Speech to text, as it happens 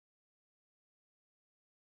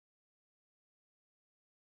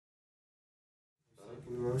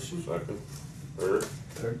Motion? Second. Third.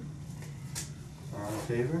 Third. All in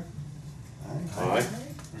favor? Aye. Aye.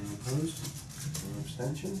 Any opposed? Any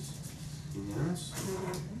abstentions? Unanimous?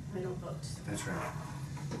 I don't vote. That's right.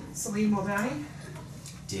 Celine Muldowney.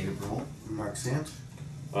 David Brohl. Mark Sant?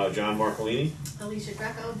 John Marcolini. Alicia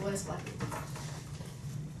Greco, Board of Selectmen.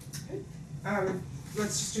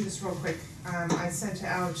 Let's just do this real quick. I sent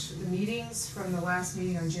out the meetings from the last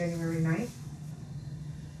meeting on January 9th.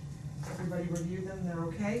 Everybody reviewed them, they're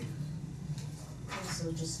okay?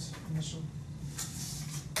 So just initial.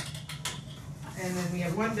 And then we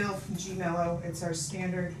have one bill from G Mello. It's our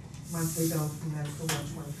standard monthly bill from them for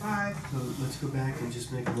 $125. So let's go back and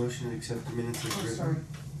just make a motion to accept the minutes as Oh, written. sorry.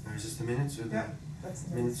 Or is this the minutes or the Yep, that's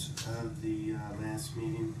the minutes of the last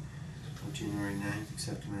meeting of January 9th,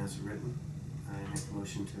 accept them as written? I make a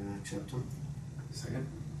motion to accept them. Second.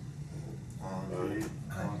 All in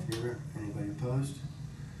favor? Anybody opposed?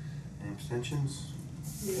 Any abstentions?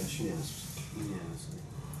 Yes, unanimously.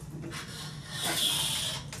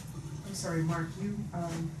 I'm sorry, Mark, you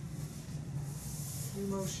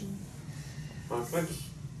motion? Can I just?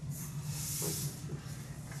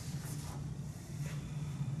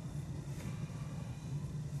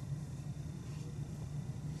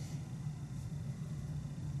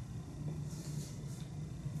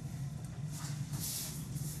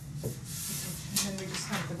 And then we just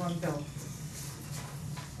have the one bill.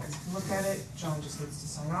 You guys can look at it, John just needs to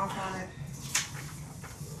sign off on it.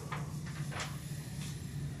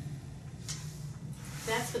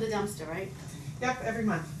 That's for the dumpster, right? Yep, every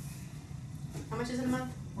month, How much is it a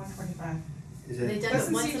month? $125. Is They it, dump it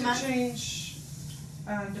Doesn't once a seem to month? change,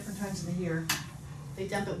 different times of the year. They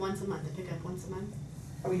dump it once a month, they pick up once a month?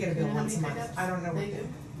 Oh, we get a Do you bill know how once a many month. pickups I don't know what they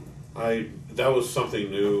they, do? That was something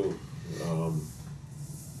new. I'm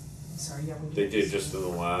sorry, yeah. we They get did this. just in the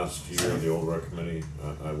last year, the old rec committee.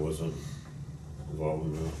 I wasn't involved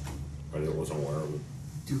in that. I wasn't aware of it.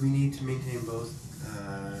 do we need to maintain both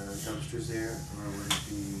dumpsters there, or would it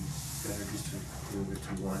be better just to move it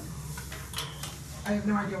to one? I have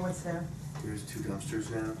no idea what's there. There's 2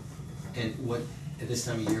 dumpsters now. And what, at this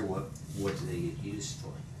time of year, what do they get used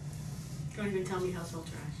for? Don't even tell me household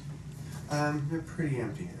trash. They're pretty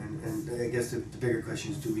empty, and I guess the bigger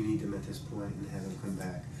question is, do we need them at this point and have them come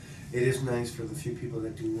back? It is nice for the few people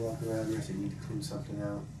that do walk around there, if they need to clean something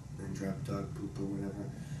out and drop dog poop or whatever,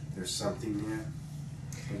 there's something there.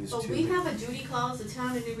 But it's But too we late. have a duty calls, the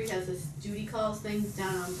town of Newbury has this duty calls thing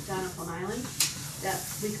down on Plum Island, that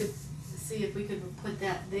we could see if we could put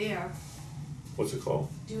that there, What's it called?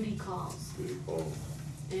 duty calls. What do you call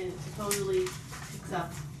it? And it supposedly picks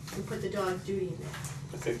up, we put the dog duty in there.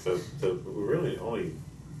 I think that we really only, it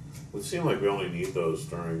would seem like we only need those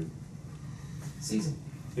during, Season.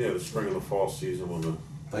 the spring and the fall season when the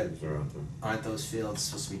But- things are out there. Aren't those fields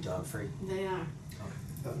supposed to be dog free? They are.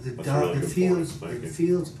 The That's a really good fields, point, thank the you.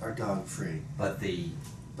 fields are dog free, But the,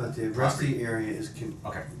 but the rest of the area is,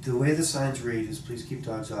 okay. the way the signs read is please keep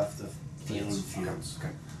dogs off the Fields. fields. Okay.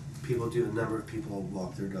 A number of people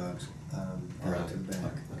walk their dogs, out to the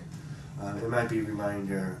back. Okay. It might be a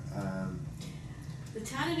reminder, The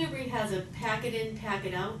town of Newbury has a pack it in, pack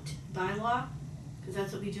it out bylaw, because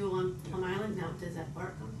that's what we do on Plum Island. Now, does that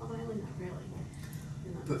work on Plum Island? Not really.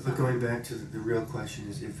 You know, but going back to the real question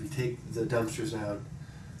is, if we take the dumpsters out,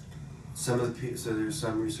 some of the so there's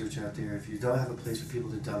some research out there, if you don't have a place for people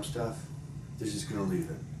to dump stuff, they're just gonna leave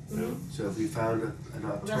it. Mhm. So if we found an Well,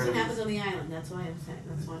 that's what alternative. happens on the island, that's why I'm saying,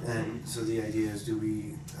 that's what I'm saying. And so the idea is, do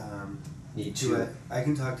we, Need do to, I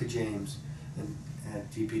can talk to James and at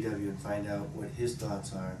DPW and find out what his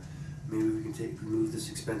thoughts are. Maybe we can remove this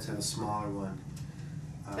expense, have a smaller one.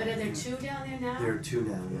 But are there 2 down there now? There are 2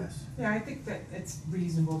 now, yes. Yeah, I think that it's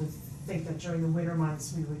reasonable to think that during the winter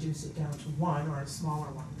months, we reduce it down to 1 or a smaller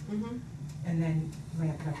one, Mm-hmm. and then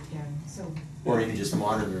ramp it up again, so. or even just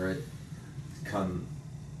monitor it come,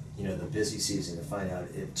 the busy season to find out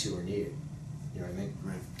if 2 are needed. You know what I mean?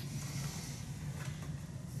 Right.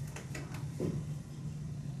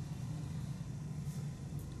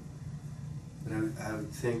 But I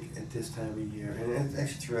would think at this time of year, and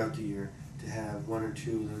actually throughout the year, to have 1 or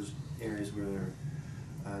 2 of those areas where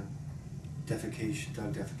dog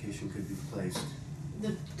defecation could be placed.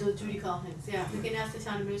 The duty call things, yeah. We can ask the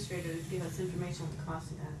town administrator to give us information on the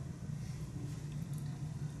cost of that.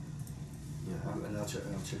 Yeah, and I'll check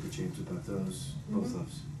with James about those, both Mhm.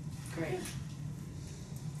 those. Great.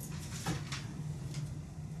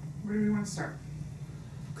 Where do we wanna start?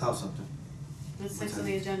 Call something. What's next on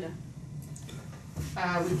the agenda? We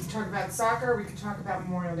can talk about soccer, we can talk about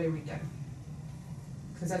Memorial Day weekend.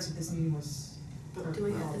 Cause that's what this meeting was. Do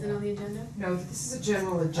we have, is it on the agenda? No, this is a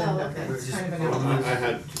general agenda, okay. but it's kind of an Well, I outline.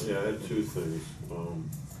 had 2 things.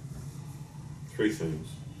 three things.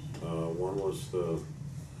 One was the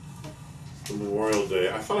Memorial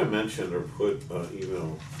Day. I thought I mentioned or put an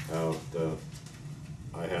email out that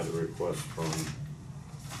I had a request from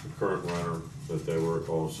the current renter that they were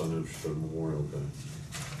all of a sudden interested in Memorial Day.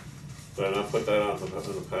 Did I not put that out in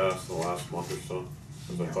the past, in the last month or so?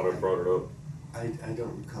 Because I thought I brought it up. I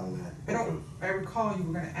don't recall that. I recall you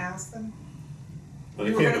were gonna ask them. And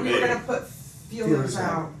We it were came gonna, to we were me. gonna put feelers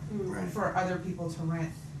out Right. for other people to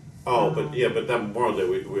rent. Oh, but yeah, but that Memorial Day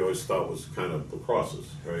we always thought was kind of lacrosses,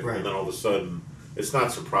 right? Right. And then all of a sudden, it's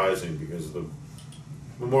not surprising because the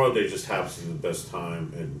Memorial Day just happens to be the best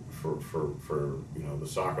time and for you know the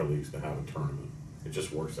soccer leagues to have a tournament. It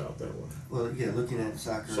just works out that way. Well, yeah, looking at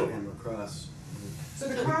soccer So- and lacrosse. So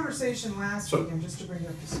the conversation last So- weekend, just to bring you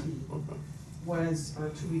up to speed, Okay. was, or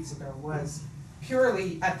 2 weeks ago, was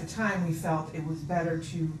purely, at the time, we felt it was better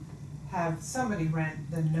to have somebody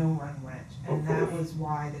rent than no one rent. And Of that course. was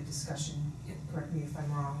why the discussion, correct me if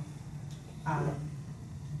I'm wrong,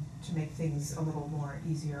 to make things a little more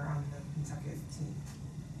easier on the Kentucky team.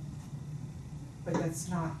 But that's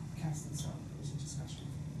not cast in stone, it was a discussion.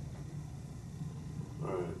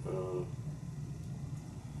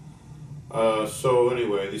 Alright, so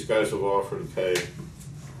anyway, these guys have offered to pay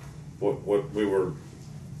what we were,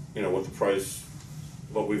 you know, what the price,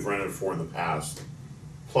 what we've rented for in the past,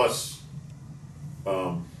 plus,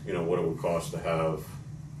 you know, what it would cost to have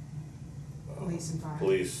Police and fire.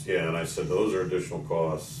 police, yeah, and I said, those are additional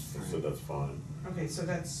costs, I said, that's fine. Okay, so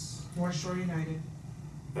that's North Shore United.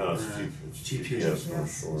 No, it's Uh, cheap, GPS, for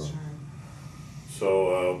Yes, sure. that's right.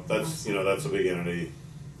 So, that's, you know, that's a big entity,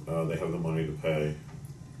 they have the money to pay.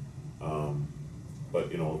 But,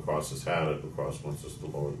 you know, lacrosse has had it, lacrosse wants us to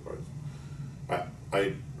lower the price. I,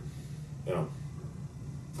 you know,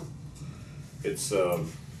 it's, not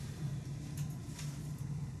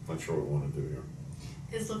sure what we wanna do here.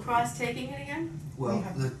 Is lacrosse taking it again? Well, We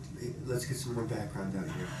have- let's get some more background out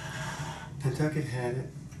here. Pentucket had it.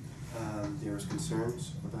 There was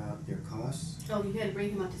concerns about their costs. Oh, you had to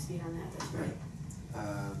bring him up to speed on that, that's right.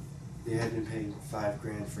 They had been paying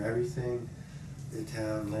 $5,000 for everything. The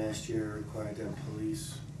town last year required them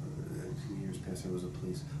police, 2 years past there was a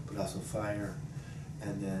police, but also fire,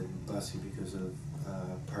 and then busing because of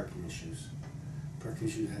parking issues. Parking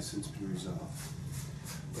issue has since been resolved.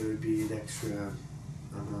 But it would be an extra,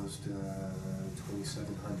 almost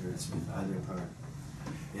 2,700 on their part,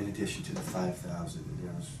 in addition to the 5,000.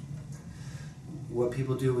 What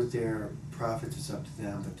people do with their profits is up to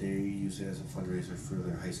them, but they use it as a fundraiser for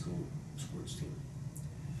their high school sports team.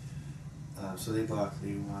 So they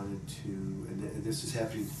wanted to, and this is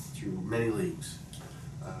happening through many leagues,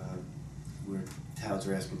 where towns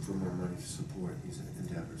are asking for more money to support these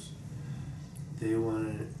endeavors. They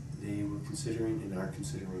were considering and are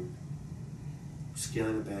considering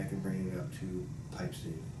scaling it back and bringing it up to Pipe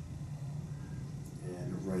State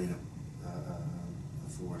and running it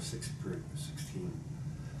for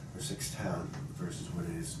 6 town versus what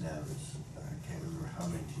it is now. I can't remember how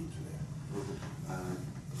many teams are there.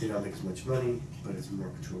 They don't make as much money, but it's more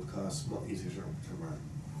controlled costs, more easier to run.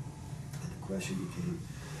 And the question became,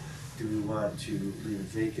 do we want to leave it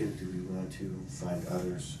vacant? Do we want to find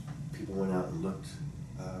others? People went out and looked.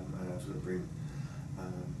 I was going to bring,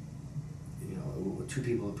 you know, 2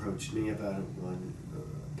 people approached me about it. One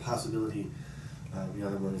possibility, the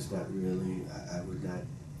other one is not really. I would not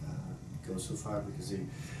go so far because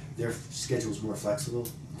their schedule's more flexible.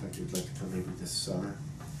 In fact, they'd like to come maybe this summer.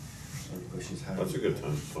 And the question is how. That's a good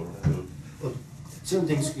time, so, Well, certain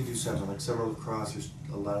things you can do summer, like summer lacrosse. There's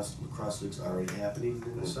a lot of lacrosse leagues already happening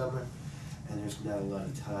in the summer, and there's not a lot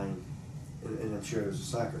of time. And I'm sure there's a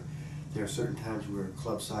soccer. There are certain times where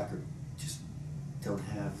club soccer just don't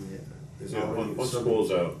have the. There's yeah, already once some-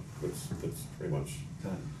 school's out, it's pretty much,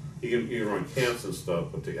 done. you can run camps and stuff,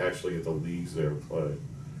 but to actually get the leagues there to play.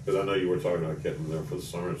 Cause I know you were talking about getting them there for the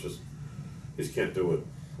summer, it's just, you just can't do it.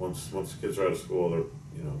 Once the kids are out of school, they're,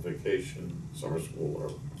 you know, vacation, summer school,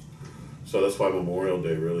 whatever. So that's why Memorial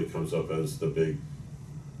Day really comes up as the big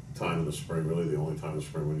time in the spring, really the only time in the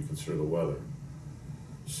spring when you consider the weather.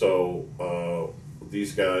 So,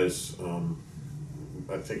 these guys,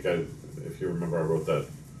 I think if you remember, I wrote that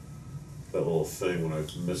little thing when I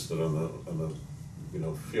missed it on the, you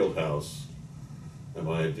know, field house. And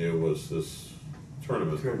my idea was this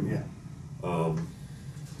tournament. Yeah.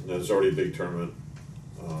 There's already a big tournament,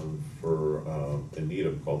 for, in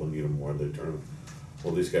Needham, called the Needham Memorial Day Tournament.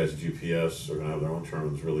 Well, these guys at GPS are gonna have their own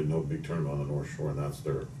tournament. There's really no big tournament on the North Shore, and that's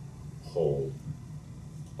their whole,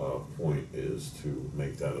 point is to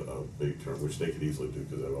make that a big tournament, which they could easily do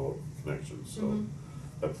because they have all connections, so. Mhm.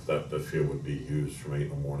 That field would be used from 8 in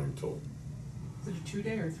the morning till Is it a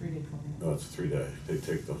 2-day or a 3-day program? No, it's a 3-day. They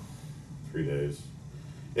take the 3 days.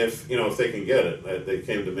 If, you know, if they can get it, they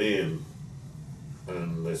came to me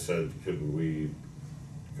and they said, could we,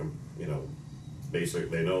 you know, basically,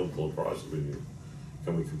 they know lacrosse,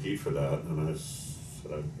 can we compete for that? And I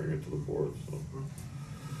said I'd bring it to the board,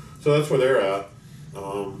 so that's where they're at.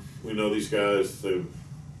 We know these guys, they're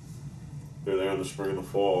there in the spring and the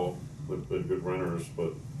fall, they've been good runners,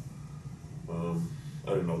 but, I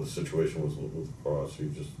didn't know the situation was with lacrosse, you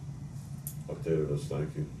just updated us,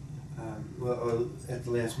 thank you. Well, at the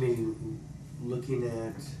last meeting, looking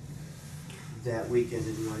at that weekend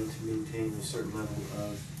and wanting to maintain a certain level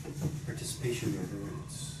of participation there,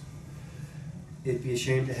 it'd be a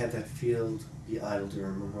shame to have that field be idle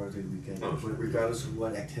during Memorial Day weekend, Oh, sure. regardless of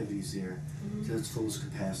what activities there, to its fullest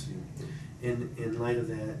capacity. In light of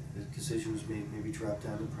that, the decision was made, maybe drop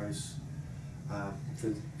down the price,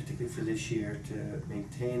 particularly for this year, to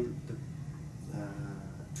maintain the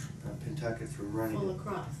Pentucket for running.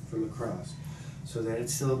 For lacrosse. So that it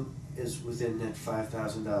still is within that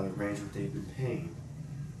 $5,000 range that they've been paying.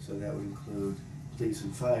 So that would include police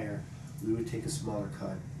and fire. We would take a smaller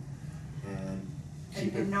cut and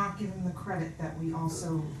keep it. And not give them the credit that we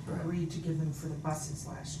also Right. agreed to give them for the buses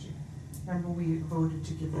last year. Remember, we voted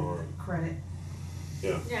to give them Or- the credit?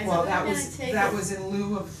 Yeah, Yeah, Well, so that we're was, gonna take that it- was in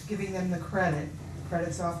lieu of giving them the credit.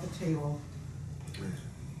 Credit's off the table,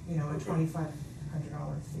 you know, a Okay.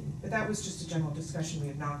 $2,500 fee. But that was just a general discussion. We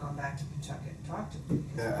had not gone back to Pentucket and talked to them.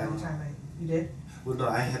 Yeah, By the time you did? Well, no,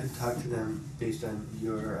 I haven't talked to them based on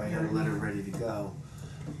I had a letter ready to go.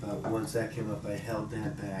 But once that came up, I held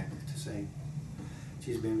that back to say,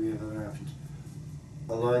 geez, maybe we have other options.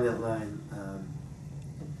 Along that line,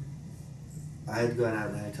 I had gone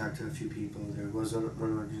out and I talked to a few people. There was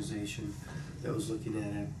one organization that was looking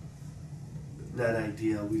at it. Not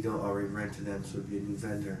ideal, we don't already rent to them, so it'd be a new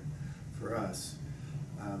vendor for us.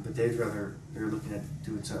 But they're looking at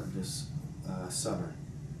doing something this summer.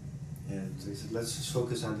 And they said, let's just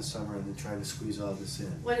focus on the summer and then trying to squeeze all this in.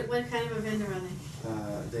 What kind of a vendor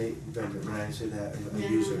are they? When I say that, a Yeah,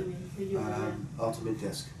 user. a user, yeah. Ultimate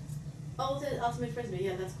Disc. Oh, the Ultimate Frisbee,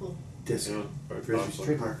 yeah, that's cool. Disc. Yeah, very Frisbee's possible.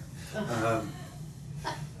 trademark. Oh.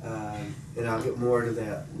 And I'll get more to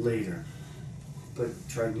that later. But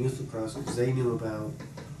trying youth lacrosse, because they knew about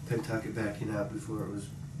Pentucket backing out before it was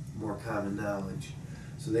more common knowledge.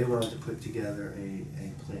 So they wanted to put together a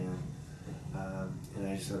plan. And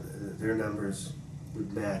I just thought their numbers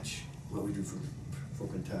would match what we do for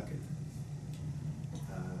Pentucket.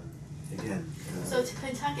 Again. So to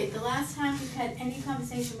Pentucket, the last time we've had any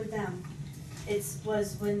conversation with them,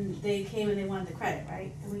 was when they came and they wanted the credit,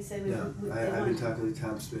 right? And we said we No, they I've been wanted. talking to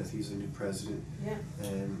Tom Smith, he's a new president Yeah,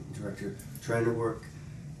 and director, trying to work,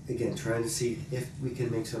 again, trying to see if we can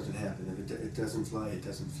make something happen. If it doesn't fly, it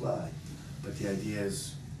doesn't fly. But the idea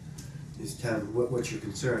is Tom, what's your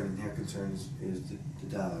concern? And their concern is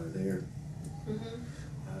the dollar. They're, mhm.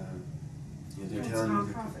 they're It's telling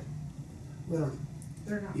me. nonprofit. Well,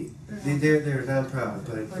 They're not. they're a nonprofit,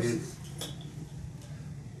 but Versus-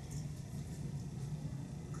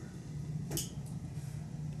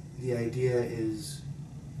 the idea is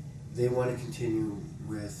they want to continue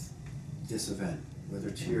with this event, whether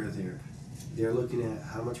it's here or there. They're looking at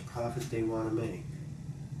how much profit they want to make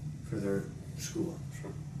for their school.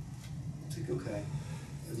 Sure. It's like, okay,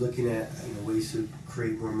 looking at ways to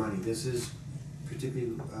create more money. This is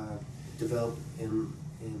particularly developed in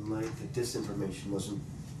light that disinformation wasn't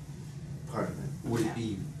part of it. Would it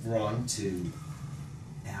be wrong to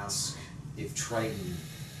ask if Triton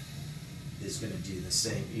is gonna do the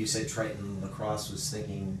same? You said Triton Lacrosse was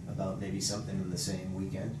thinking about maybe something in the same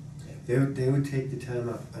weekend? They would take the time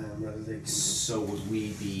up, whether they can. So would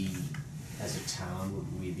we be, as a town,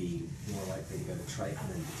 would we be more likely to go to Triton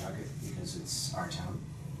than Pawtucket because it's our town?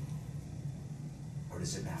 Or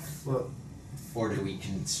does it matter? Well, Or are we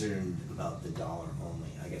concerned about the dollar only?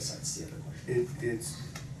 I guess that's the other question. it's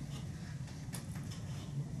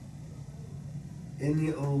in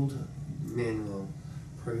the old manual,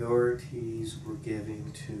 priorities were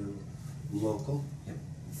given to local, Yep.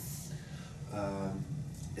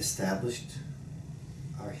 established,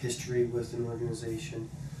 our history with an organization,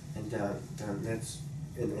 and down that's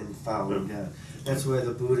and following down. That's where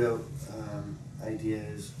the Buddha idea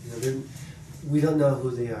is. We don't know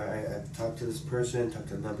who they are. I've talked to this person, talked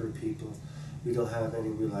to a number of people. We don't have any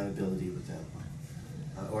reliability with them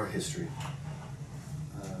or history.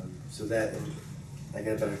 So that, and I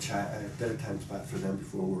got a better time spot for them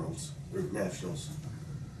before Worlds or Nationals.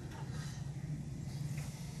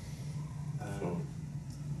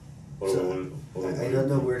 I don't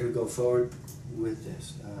know where to go forward with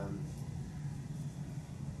this.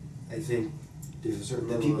 I think there's a certain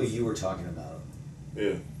The level people of- you were talking about,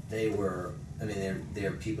 Yeah, they were, I mean,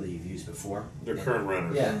 they're people that you've used before. they're and- current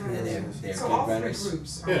renters. Yeah, and they're So good all three renters.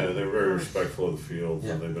 groups. Yeah, they're very respectful of the fields,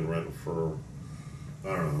 and Yeah. they've been renting for,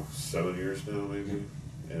 I don't know, 7 years now, maybe.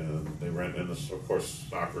 And they rent, and this, of course,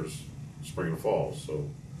 soccer's spring and fall, so,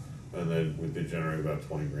 and then they generate about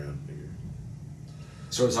 20 grand a year.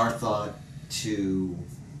 So is our thought to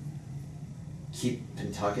keep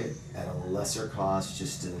Pentucket at a lesser cost,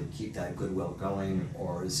 just to keep that goodwill going,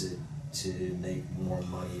 or is it to make more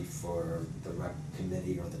money for the rec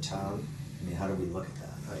committee or the town? I mean, how do we look at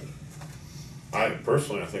that? I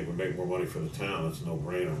personally, I think we make more money for the town, that's a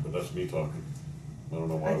no-brainer, but that's me talking. I don't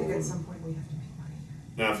know why I we think at wouldn't. some point we have to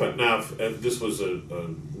make money. Now, if this was an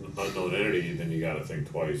unknown entity, then you gotta think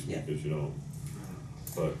twice, Yeah. because you don't,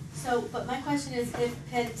 but, So, but my question is, if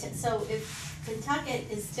Pentucket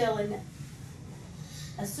is still in,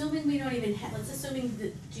 assuming we don't even have, let's assuming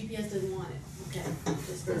the GPS doesn't want it, okay,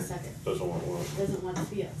 just for a second, doesn't want one, doesn't want the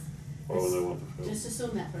fields. why would they want the field? Just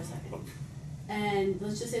assume that for a second. Okay. And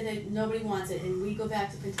let's just say that nobody wants it, and we go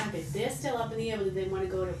back to Pentucket, they're still up in the air whether they wanna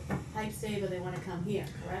go to Pipe Save or they wanna come here,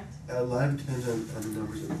 correct? A lot of it depends on the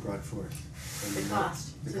numbers that we brought forth. And The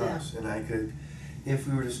cost The to them. cost, and I could, if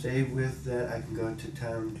we were to stay with that, I can go to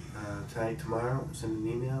town, tonight, tomorrow, send an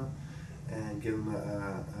email, and give them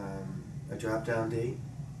a drop-down date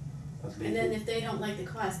of And then maybe. if they don't like the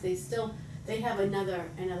cost, they have another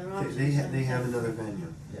option. They have another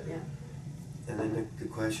venue, Yeah, and then the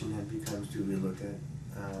question then becomes, do we look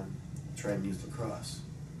at, try and use lacrosse?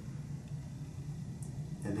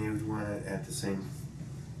 And they would want it at the same,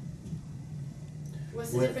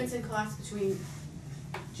 what's the What- difference in cost between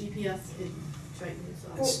GPS and Triton and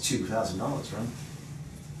so on? It's $2,000, right?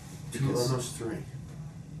 almost 3.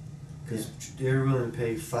 Cause they're willing to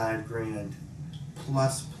pay $5,000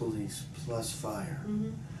 plus police, plus fire.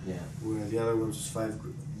 Mhm. Yeah, Where the other ones was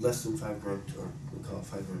less than $5,000, or we call it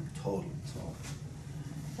 $5,000 total. so,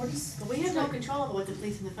 What is? But we have no control over what the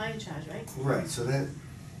police and the fire charge, right? Right, so that,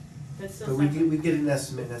 That's still but we separate. get an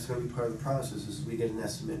estimate, and that's gonna be part of the process, is we get an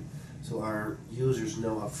estimate, so our users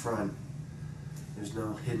know upfront, there's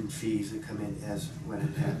no hidden fees that come in as when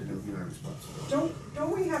it happened, it'll be our responsibility.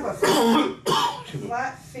 Don't we have a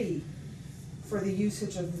flat fee for the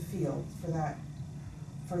usage of the field, for that,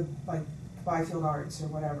 for like Byfield Arts or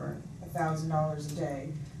whatever, $1,000 a day?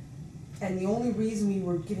 And the only reason we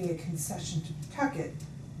were giving a concession to Pawtucket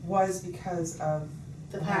was because of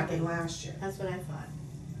The what happened parking. last year. That's what I thought.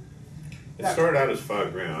 It started out as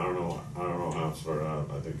 $5,000, I don't know how it started out,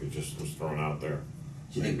 I think it just was thrown out there.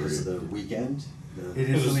 do you think because of the weekend? It It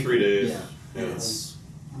is was the 3 days, Yeah, yeah. and it's,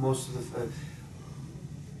 Most of the,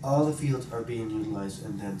 all the fields are being utilized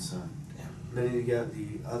and then some. yeah. Then you got the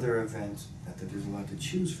other events, not that there's a lot to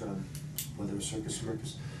choose from, whether it's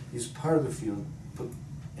Circus is part of the field, but,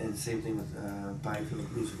 and same thing with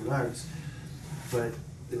Byfield Music and Arts. But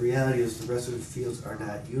the reality is the rest of the fields are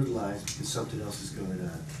not utilized because something else is going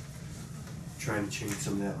on. Trying to change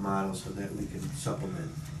some of that model so that we can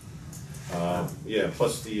supplement. Yeah,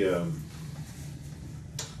 plus the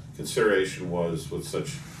consideration was with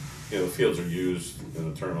such, you know, the fields are used in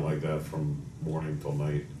a tournament like that from morning till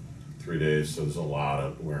night, 3 days, so there's a lot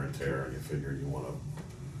of wear and tear, and you figure you wanna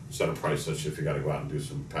set a price such if you gotta go out and do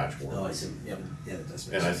some patchwork. Oh, I see, yeah, that does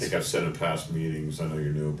make And I sense. think I've said in past meetings, I know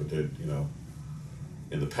you're new, but you know,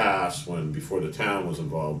 in the past, before the town was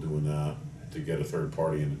involved doing that, to get a third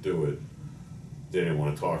party in to do it, they didn't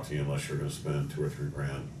wanna talk to you unless you're gonna spend $2 or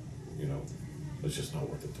 $3,000, you know, it's just not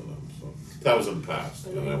worth it to them, so. That was in the past, But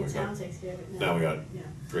and then then the we town got, takes care of it now. now we got Yeah.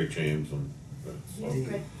 Great James and, so.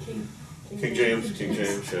 Great King King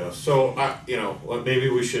James, yeah, so you know, well, maybe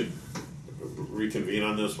we should reconvene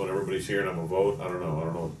on this when everybody's here and have a vote, I don't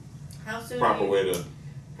know, How soon proper way to,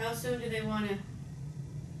 how soon do they wanna,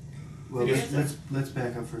 Well, Yes. let's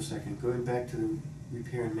back up for a second. Going back to the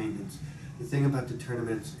repair and maintenance. The thing about the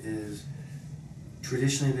tournaments is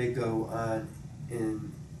traditionally they go on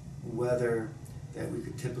in weather that we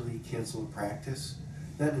could typically cancel a practice.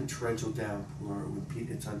 Not in a torrential downpour when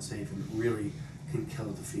it's unsafe and really can kill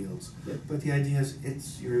the fields. Yeah. But the idea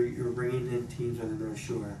is you're bringing in teams on the North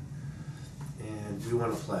Shore and we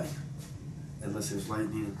want to play. Unless there's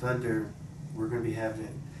lightning and thunder, we're going to be having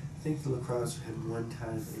it. I think the lacrosse had one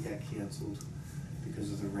time it got canceled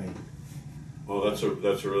because of the rain. well, that's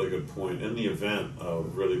a really good point, in the event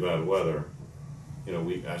of really bad weather, you know,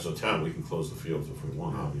 we, as a town, we can close the fields if we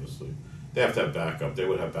want, obviously. They have to have backup, they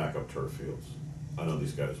would have backup turf fields, I know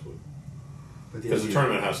these guys would. But Because the idea-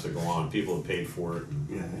 tournament has to go on, people have paid for it. And,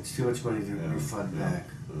 Yeah, it's too much money to Yeah, refund yeah, back.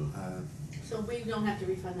 yeah. so we don't have to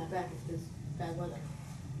refund that back if there's bad weather?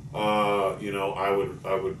 You know, I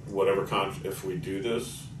would, whatever if we do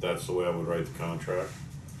this, that's the way I would write the contract.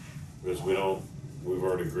 Because we've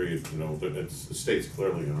already agreed, you know, that it states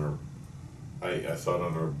clearly in our, I thought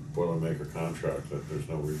on our Boilermaker contract that there's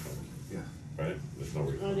no refund, Yeah. right? There's no I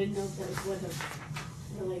refund. didn't know if that was weather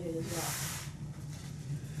related as well.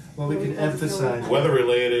 Well, we can Well, emphasize. Weather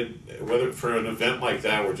related, whether for an event like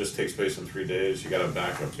that where it just takes place in 3 days, you gotta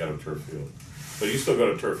back up, you gotta turf field. But you still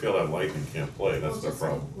go to turf field, have lightning, can't play, that's Well, the just-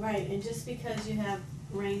 problem. Right, and just because you have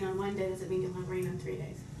rain on one day doesn't mean you'll have rain on 3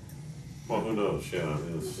 days. Well, who knows, yeah, I mean,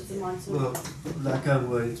 Unless it's, it's a monsoon. Well, knock on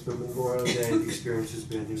wood, it's been Memorial Day, the experience has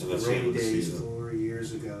been, there's And been that's the end rainy of the days season. 4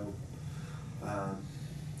 years ago.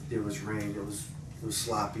 There was rain, it was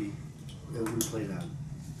sloppy, and we played out.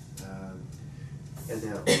 And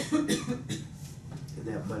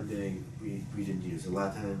that Monday, we didn't use. A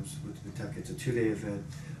lot of times with Kentucky, it's a 2-day event,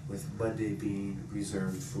 with Monday being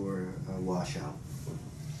reserved for a washout.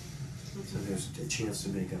 So there's a chance to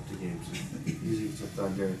make up the games. Usually it's a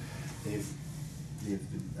Thunder,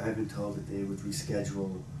 I've been told that they would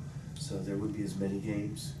reschedule, so there wouldn't be as many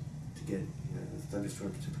games to get,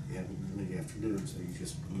 thunderstorms typically happen in the afternoon, so you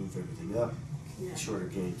just move everything up, Yeah. shorter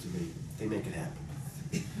games, and they make it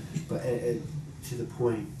happen. But to the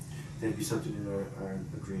point, there'd be something in our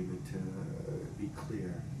agreement to be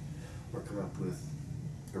clear, or come up with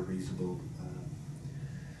a reasonable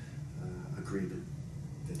agreement.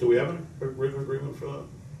 do we have a written agreement for that?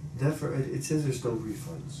 Not for, it says there's no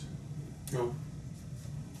refunds, No.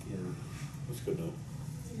 you know. That's good enough.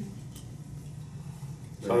 Yeah.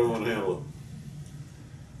 So how do we wanna handle it?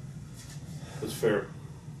 That's fair.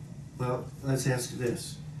 Well, let's ask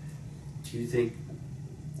this. Do you think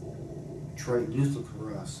Triton Youth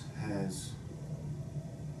Lacrosse has,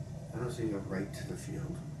 I don't say a right to the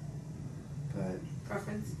field, but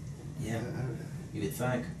Preference? Yeah, I don't, you would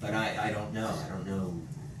think, but I don't know, I don't know.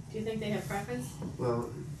 Do you think they have preference? well,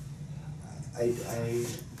 I,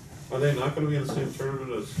 Are they not gonna be in the same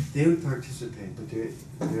tournament as, they would participate, but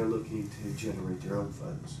they're looking to generate their own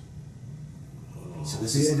funds. So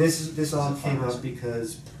See, and this all this is came funds. up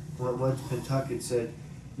because once Pentucket said,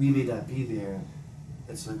 we may not be there,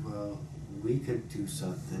 it's like, well, we could do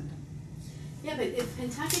something. Yeah, but if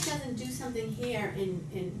Pentucket doesn't do something here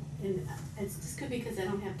this could be because I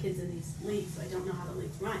don't have kids in these leagues, so I don't know how the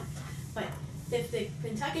leagues run. But if the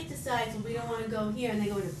Pentucket decides, well, we don't wanna go here, and they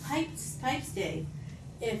go to Pipes Day,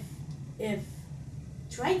 if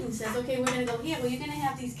Triton says, okay, we're gonna go here, well, you're gonna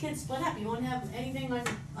have these kids split up, you won't have anything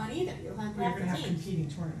on either, you'll have We're half gonna the have team. competing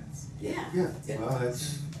tournaments. Yeah. Yeah, well,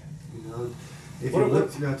 that's, if What- you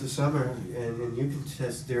look throughout the summer, and you can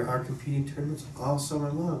test, there are competing tournaments all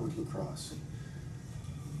summer long with lacrosse.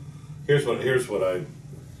 here's what I,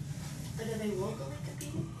 But are they locally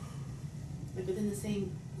competing? Like within the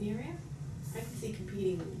same area? I can see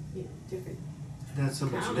competing, different, Not so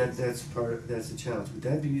much, Counties. that's the challenge, but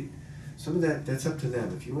that'd be, some of that's up to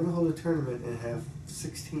them. If you wanna hold a tournament and have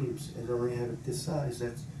 6 teams and only have it this size,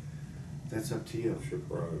 that's up to you. should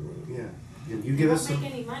probably, Yeah, you they give us won't some,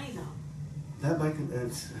 make any money though. that might,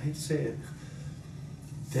 I hate to say it,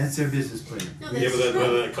 that's their business plan. No, yeah, that's but then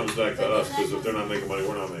true. that comes back to But us, then cause that if they're not making money,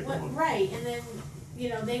 we're not making What, money. right, and then,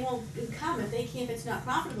 they won't come if they can't, if it's not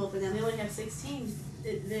profitable for them, they only have 6 teams,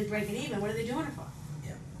 they're breaking even, what are they doing it for?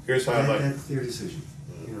 Here's how I'd like, That's their decision.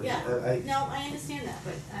 You know, Yeah, I- no, I understand that,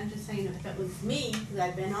 but I'm just saying if it was me, cause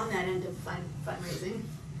I've been on that end of fundraising,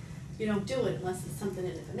 you don't do it unless it's something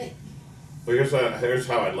in it for me. well, here's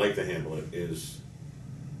how I'd like to handle it, is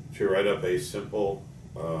to write up a simple,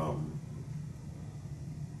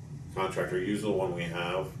 contract, or use the one we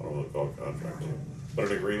have, I don't wanna call it contract, but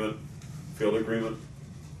an agreement, field agreement.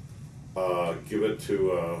 Give it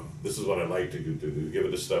to, this is what I'd like to do, give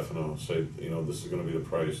it to Stefano, say, this is gonna be the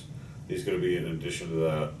price, he's gonna be in addition to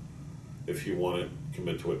that, if you want it,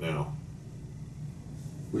 commit to it now.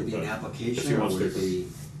 Would it be an If he application or wants would it to- be,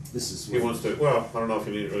 this is. He wants to, well, I don't know if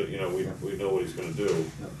you need, we know what he's gonna do.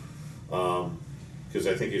 Cause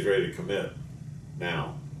I think he's ready to commit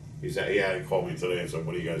now. He called me today and said,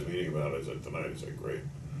 what are you guys meeting about? I said, tonight. I said, great.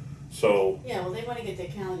 So, Yeah, well, they wanna get their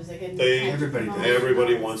calendars, they get. Everybody does.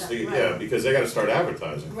 everybody wants to, yeah, because they gotta start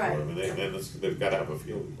advertising for Right. him, and they've gotta have a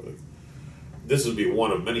field. This would be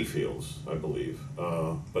one of many fields, I believe,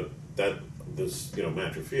 but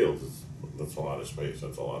Mantra Fields, that's a lot of space,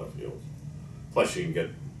 that's a lot of fields. Plus you can get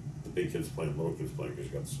the big kids playing, little kids playing, cause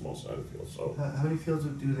you got the small sided fields, so How many fields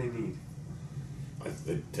do they need?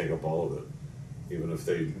 they take up all of it, even if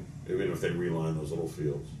they reline those little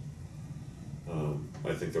fields.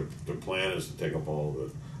 I think their plan is to take up all of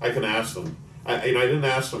it. I can ask them. I didn't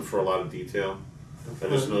ask them for a lot of detail. I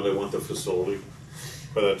just know they want the facility.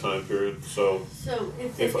 for that time period, so. So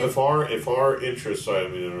If our interest, sorry, I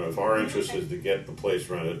mean, if our interest is to get the place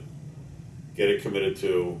rented, get it committed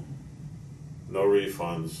to, no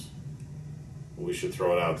refunds, we should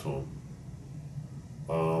throw it out to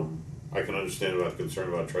them. I can understand about the concern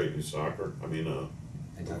about Triton soccer,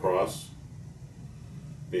 lacrosse,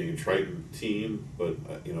 being a Triton team, but,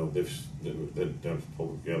 they've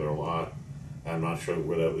pulled together a lot. I'm not sure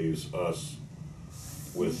where that leaves us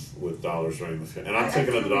with dollars during the field. And I'm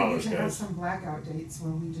thinking of the dollars, I feel we need to have guys. some blackout dates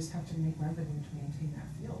where we just have to make revenue to maintain that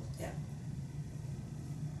field. Yeah.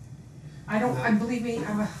 Believe me,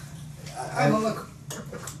 I'm a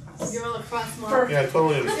you're a lacrosse mom. For- Yeah, I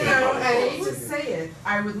totally you understand. know, how I it hate goes. to say it,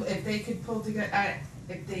 I would, if they could pull together,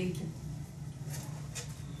 if they could.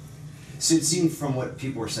 So it seemed from what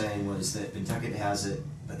people were saying was that Pentucket has it,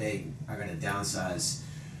 but they are gonna downsize.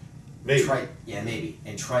 Maybe. Maybe.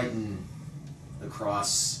 And Triton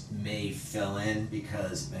lacrosse may fill in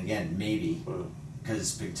because, again, maybe,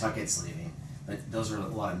 because Pentucket's leaving. But those are a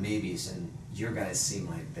lot of maybes, and your guys seem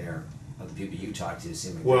like they're, of the people you talk to,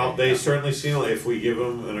 seem like Well, they're- they certainly seem like if we give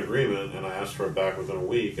them an agreement and I ask for it back within a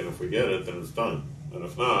week, and if we get it, then it's done. And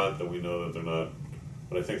if not, then we know that they're not,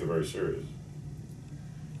 but I think they're very serious.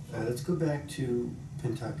 Let's go back to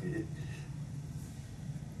Pentucket.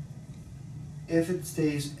 If it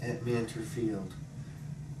stays at Mantor Field,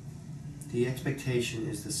 the expectation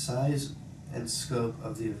is the size and scope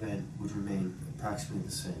of the event would remain approximately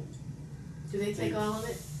the same. Do they take all of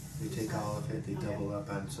it? They take all of it, they Okay. double up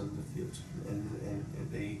on some of the fields, and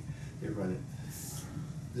they run it.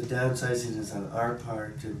 The downsizing is on our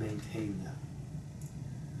part to maintain them.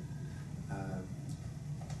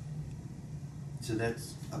 So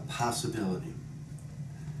that's a possibility.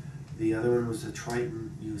 The other one was the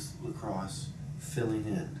Triton Youth Lacrosse filling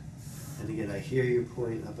in. And again, I hear your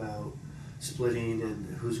point about splitting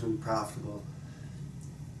and who's going to be profitable.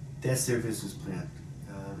 That's their business plan.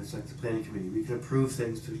 It's like the planning committee. We can approve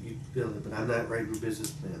things to you build it, but I'm not writing a business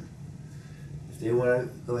plan. If they want to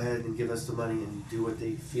go ahead and give us the money and do what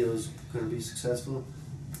they feel is going to be successful,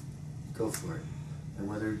 go for it. And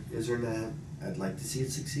whether it is or not, I'd like to see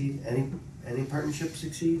it succeed. Any partnership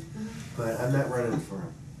succeed, but I'm not running for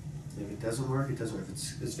them. If it doesn't work, it doesn't work.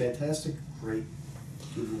 If it's fantastic, great,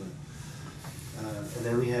 good one. And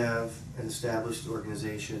then we have an established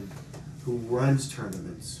organization who runs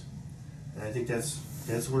tournaments, and I think that's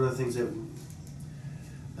one of the things that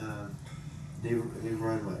they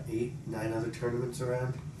run what 8, 9 other tournaments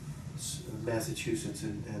around Massachusetts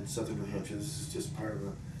and southern New Hampshire. This is just part of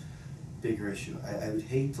a bigger issue. I would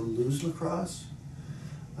hate to lose lacrosse.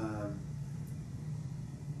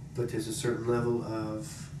 But there's a certain level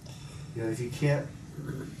of, if you cannot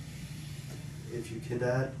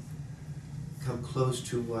come close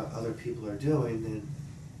to what other people are doing, then,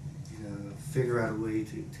 figure out a way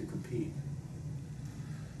to compete.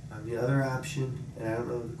 The other option, and I don't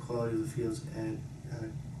know the quality of the fields at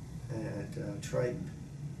Triton,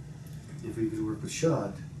 if we could work with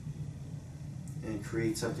Sean and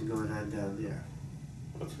create something going on down there.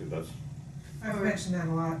 That's good, that's. I've mentioned that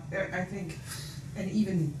a lot, I think, and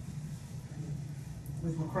even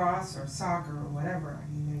with lacrosse or soccer or whatever,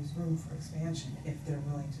 there's room for expansion if they're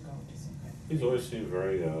willing to go into something. He's always seemed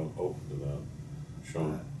very open to that,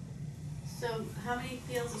 Sean. So how many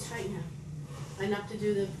fields does Triton have? Enough to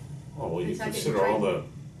do the, Oh, well, you Pentucket consider all Triton.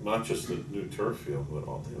 not just the new turf field, but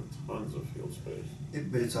all, they have tons of field space.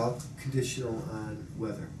 But it's all conditional on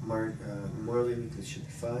weather. Memorial Day week, it should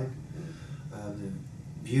be fine. The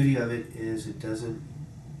beauty of it is it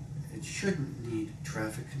shouldn't need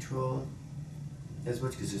traffic control as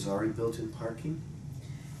much because there's already built-in parking.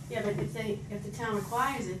 yeah, but if the town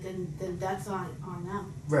requires it, then that's on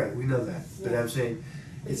them. Right, we know that, but Yeah. I'm saying,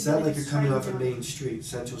 But it's you not could like you're just coming try off to of do it. Main Street,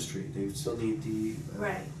 Central Street, they would still need the,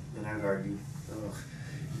 Right. and I'd argue, you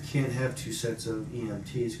can't have 2 sets of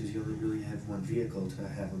EMTs because you only really have 1 vehicle to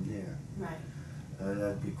have them there. Right.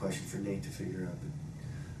 That'd be a question for Nate to figure out, but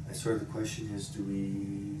the question is, do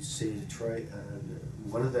we say to try,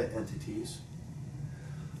 one of the entities,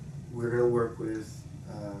 we're gonna work with,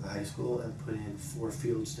 the high school and put in 4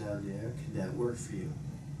 fields down there, can that work for you?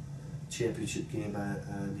 Championship game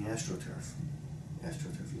on the AstroTurf,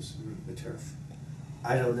 the turf,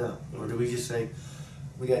 I don't know, or do we just say,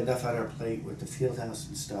 we got enough on our plate with the field house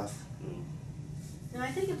and stuff? No,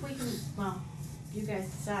 I think if we can, well, you guys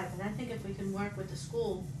decide, but I think if we can work with the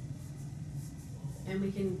school and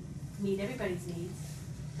we can meet everybody's needs,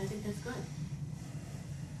 I think that's good.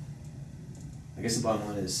 I guess the bottom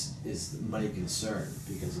line is money concerned,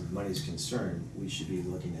 because if money's concerned, we should be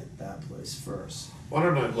looking at that place first. Why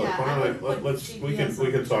don't I, Yeah, I would put let's, we can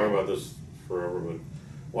GPS on talk about this forever, but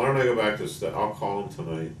Why don't I go back to I'll call him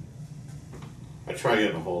tonight. I tried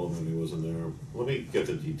getting a hold of him, he wasn't there. Let me get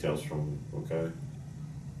the details from him, okay?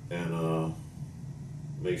 And,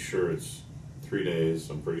 make sure it's 3 days,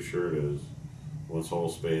 I'm pretty sure it is. Once whole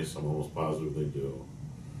space, I'm almost positive they do.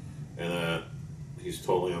 And that he's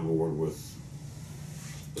totally on board with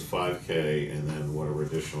the 5K and then whatever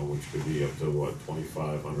additional, which could be up to what,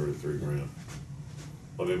 2,500 or $3,000.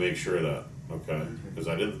 Let me make sure of that, okay? Because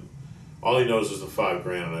I didn't, all he knows is the $5,000,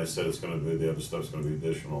 and I said it's gonna be, the other stuff's gonna be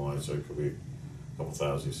additional, I said it could be a couple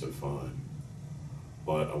thousand, he said fine.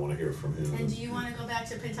 But I wanna hear from him. And do you wanna go back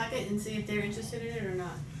to Pentucket and see if they're interested in it or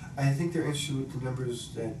not? I think they're interested with the numbers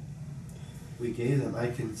that we gave them. I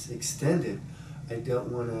can extend it. I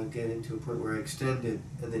don't wanna get into a point where I extend it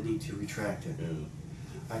and then need to retract it. Yeah.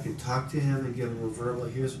 I can talk to him and give him a verbal,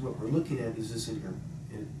 here's what we're looking at, is this in your,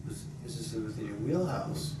 is this within your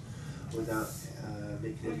wheelhouse? Without,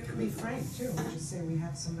 making Well, any you can be commitment. frank too, and just say we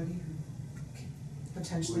have somebody who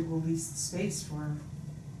potentially will lease the space for,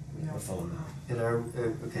 you know. A full amount. And our,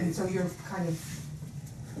 okay, And so you're kind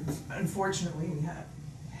of, unfortunately, we have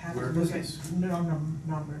We're to a look at business.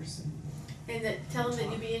 numbers and. And that, tell them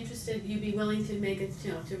that you'd be interested, you'd be willing to make it,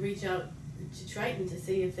 you know, to reach out to Triton to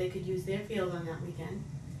see if they could use their field on that weekend.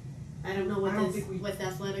 I don't know what I don't this, think we- what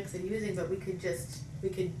athletics are using, but we could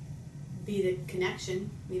be the connection,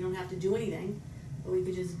 we don't have to do anything, but we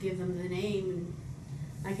could just give them the name, and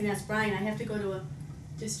I can ask Brian, I have to go to a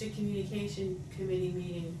district communication committee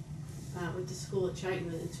meeting, with the school at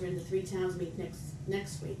Triton, it's where the 3 towns meet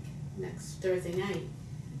next week, next Thursday night.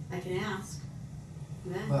 I can ask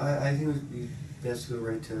then. well, I think it would be best to go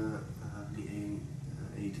right to, the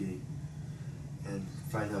AD and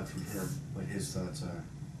find out from him what his thoughts are.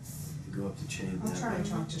 And go up the chain. I'll that try way. and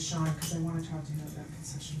talk to Sean, cause I wanna talk to him about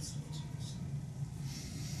concession stuff too, so.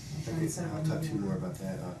 I'll try and set up I'll a talk to you meeting. more about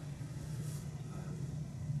that,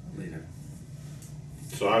 later.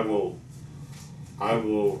 So I will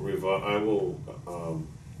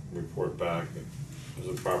report back, is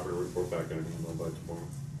it proper to report back in an email by tomorrow?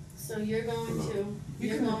 So you're going to, You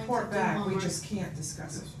you're can going to report do back, we homework. just can't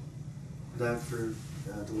discuss it, Not for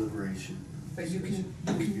deliberation. but you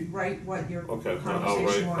can write what your Okay,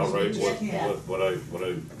 conversation was, I'll we write just can't. what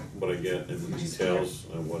I get in the We just details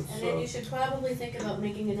and what's, And then you should probably think about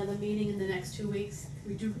making another meeting in the next 2 weeks.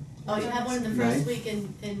 We do. Oh, you have one in the Right. first week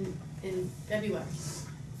in February,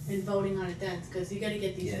 and voting on it then, cause you gotta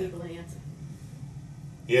get these Yeah. people an answer.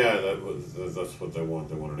 yeah, that's what they want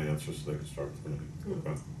an answer so they can start the meeting,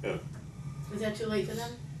 okay, yeah. Is that too late for them,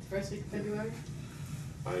 first week of February?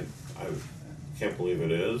 I can't believe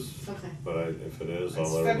it is, Okay. but if it is, I'll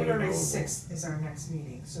It's let everybody know. February 6th is our next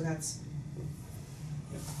meeting, so that's.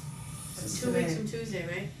 It's 2 weeks from Tuesday,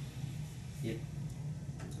 right?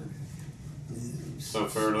 It's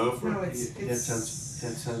not fair enough, or? No, it's. That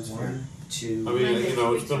sounds fair. 1, 2. I mean, Monday, you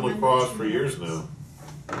know, it's 2 been weeks from lacrosse Monday. for years now.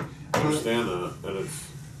 I understand that, and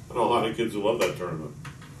I know a lot of kids who love that tournament.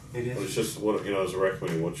 It But it's is. just what, you know, as a rec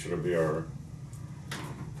committee, what should be our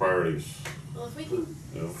priorities, Well, if we you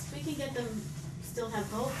know? get them still have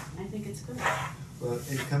both, I think it's good. Well,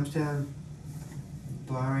 it comes down,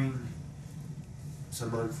 barring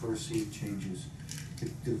some unforeseen changes.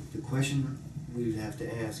 The question we would have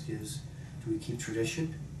to ask is, do we keep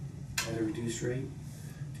tradition at a reduced rate?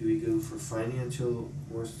 Do we go for financial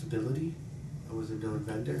more stability with a known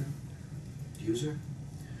vendor, user?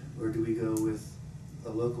 Or do we go with a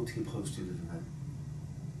local team hosting the event?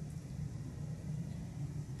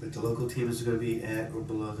 But the local team is gonna be at or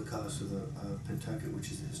below the cost of Pentucket,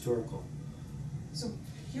 which is historical. So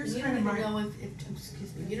here's You kind don't of even my, know if,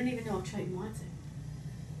 excuse me, you don't even know if Triton wants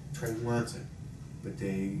it. Triton wants it, but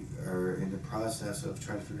they are in the process of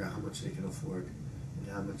trying to figure out how much they can afford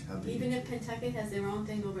and how big. Even if Pentucket has their own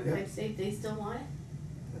thing over at Yeah. Pipe State, they still want it?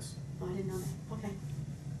 Yes. Oh, I didn't know that, okay.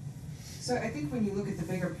 so I think when you look at the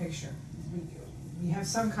bigger picture, we have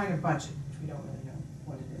some kind of budget, which we don't really know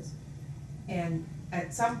what it is. And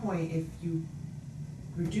at some point, if you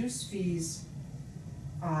reduce fees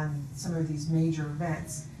on some of these major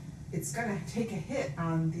events, it's gonna take a hit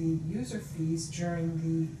on the user fees during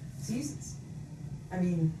the seasons. I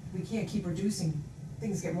mean, we can't keep reducing,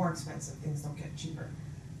 things get more expensive, things don't get cheaper.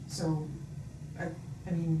 So,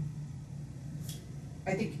 I mean,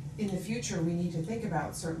 I think in the future, we need to think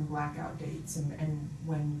about certain blackout dates and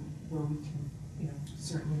where we can, you know,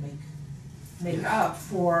 certainly make up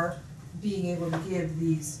for being able to give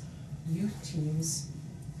these youth teams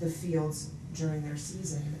the fields during their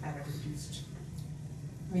season at a reduced.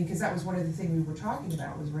 I mean, cause that was one of the things we were talking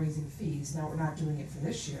about, was raising fees, now we're not doing it for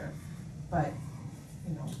this year, but,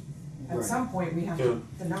 you know, at Right. some point, we have Yeah. to,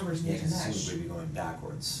 the numbers Yeah, need to 'cause it match. seems we'd be going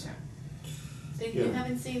backwards. Yeah. Think you Yeah.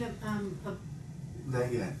 haven't seen a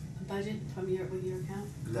Not yet, budget from your, with your account?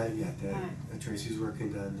 not yet, Alright. Tracy's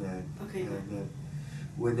working on that. Okay, good. And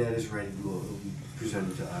when that is ready, it'll be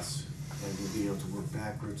presented to us, and we'll be able to work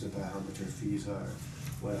backwards about how much our fees are,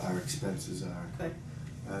 what our expenses are. Good.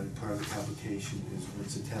 Part of the complication is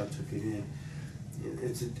once the town took it in,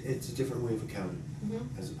 it's a different way of accounting.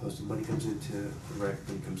 Mm-hmm. As opposed to money comes into a rec,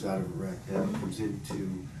 money comes out of a rec, now it comes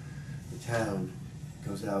into the town,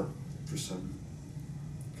 goes out for some,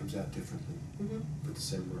 comes out differently, Mm-hmm. but the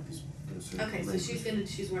same work is, certain Okay, so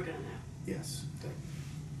she's working on that. Yes,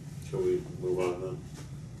 Shall we move on then?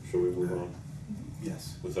 Shall we move on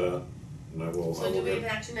yes. with that? And I will So do we have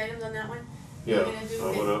get, action items on that one? yeah, We're gonna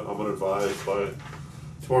do I'm gonna advise by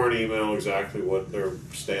tomorrow an email exactly what their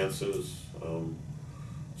stance is,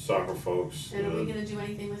 soccer folks. And are we gonna do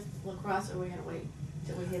anything with lacrosse, or are we gonna wait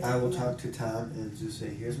till we hear I will something? talk to Tom and just say,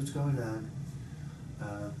 here's what's going on.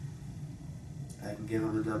 I can give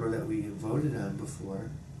him a number that we voted on before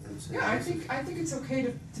and say. Yeah, I this is- think it's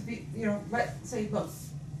okay to be, you know, say, look,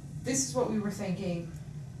 this is what we were thinking,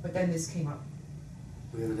 but then this came up.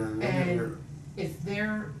 We have another And number. if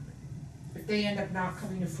they end up not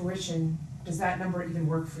coming to fruition, does that number even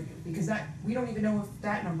work for you? Because we don't even know if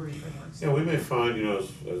that number even works. Yeah, we may find, as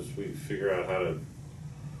we figure out how to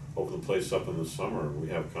open the place up in the summer, we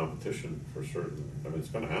have competition for certain, it's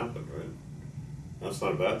gonna happen, right? That's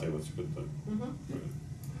not a bad thing, that's a good thing. Mm-hmm. Right?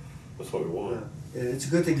 That's what we want. Yeah. It's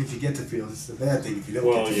a good thing if you get the field, it's a bad thing if you don't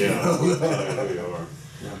Well, get the yeah, field. yeah, we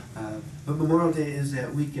are. But Memorial Day is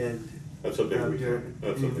that weekend. That's a big weekend,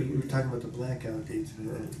 that's a big We were weekend. talking about the blackout dates, and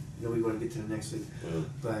then we wanna get to the next thing. Yeah.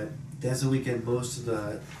 But that's the weekend most of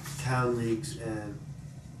the town leagues and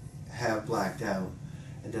have blacked out,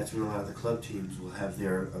 and that's when a lot of the club teams will have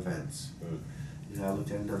their events. Yeah. I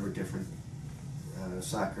looked at a number of different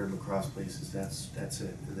soccer and lacrosse places, that's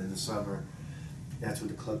it. And then the summer, that's when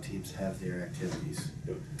the club teams have their activities.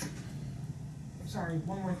 Yep. Sorry,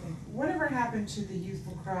 one more thing. Whatever happened to the youth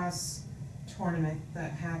lacrosse tournament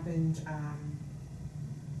that happened,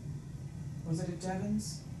 was it at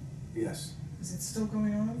Devon's? Yes, Is it still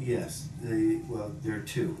going on? yes, there are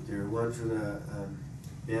two. There are one for the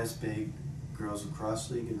Mass Bay Girls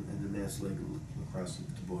Lacrosse League and the Mass League Lacrosse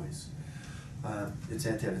League, the boys. It's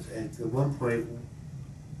at Devon's. At one point,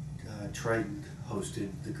 Triton hosted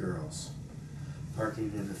the girls.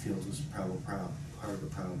 Parking in the field was probably part of the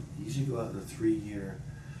problem. You usually go out in a 3-year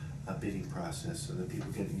bidding process so that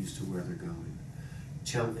people get used to where they're going.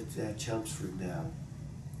 It's at Chelmsford now.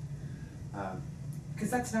 Because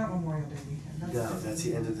that's not Memorial Day weekend. No, that's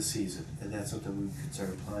the end of the season, and that's something we could start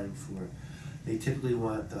applying for. They typically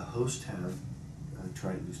want the host town,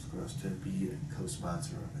 Triton Youth Lacrosse, to be a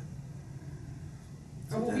co-sponsor of it.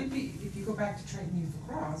 Oh, well, if you go back to Triton Youth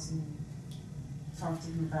Lacrosse and talk to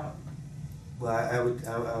them about, Well,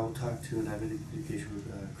 I'll talk to, and I've been in communication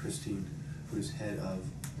with Christine, who is head of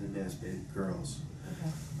the Mass Bay Girls.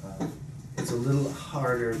 okay. It's a little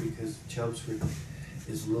harder because Chelmsford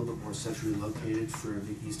is a little bit more centrally located for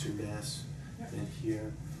the Eastern Mass than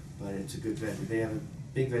here, but it's a good venue. They have a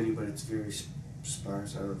big venue, but it's very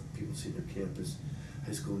sparse. I don't know if people see their campus.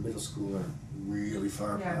 High school and middle school are really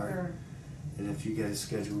far Yeah, apart. And if you get a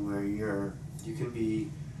schedule where you can be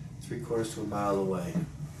 3/4 to a mile away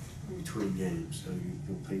between games, so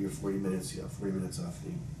you'll pay your 40 minutes, you have 40 minutes off,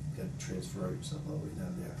 and you got to transfer yourself all the way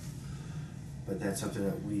down there. But that's something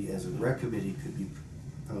that we, as a rec committee, could be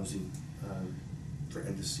proposing for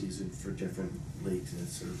end of season for different leagues, and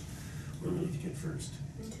that's sort of where we need to get first.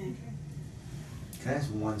 Okay. Can I ask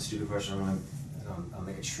one stupid question? I'll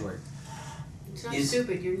make it short. It's not Is-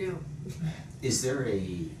 stupid, you're new. Is there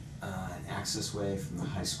an access way from the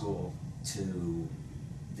high school to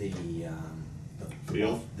the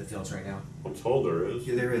Field? the fields right now? I'm told there is.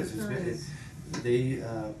 Yeah, there is. There is. They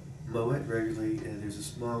mow it regularly, and there's a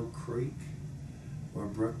small creek or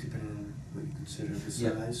brook, depending on what you consider the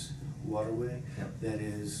Yep. size, waterway. Yep. That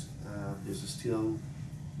is, there's a steel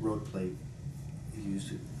road plate used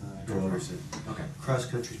to Go over. traverse it. Okay.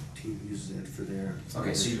 Cross-country team uses it for their.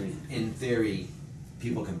 Okay, so training. in theory,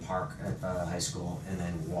 people can park at high school and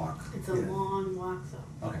then walk. It's a Yeah. long walk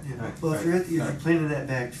though. Okay. Yeah. alright, Well, if you're alright, you're alright. playing in that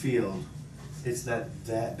back field, it's not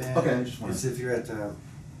that bad. Okay, I just wanted- It's if you're at the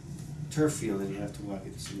turf field and you have to walk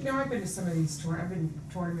it. You know, I've been to some of these I've been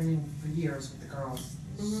tournamenting for years with the girls.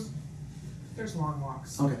 Mhm. There's long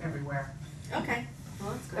walks Okay. everywhere. Okay,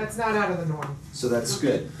 well, that's good. That's not out of the norm, So that's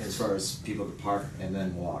good, as far as people could park and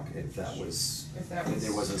then walk, if that was, if that if was.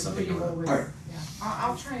 there wasn't something going agreeable on. with- Alright, Yeah,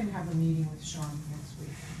 I'll try and have a meeting with Sean next week,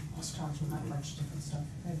 just talk to him about a bunch of different stuff.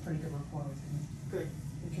 I had a pretty good rapport with him, Good.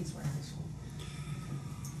 the kids were in high school.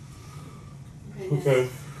 Okay, Okay,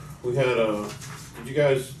 We had, did you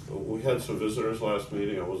guys, we had some visitors last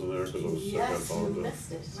meeting, I wasn't there because I was sick, I Yes, you apologize.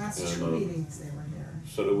 missed it. Last And, two meetings they were here.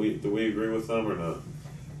 So do we agree with them or not?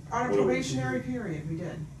 On a What do we- probationary period, we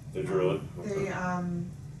did. Did you really?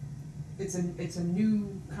 They, it's a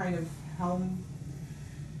new kind of helm,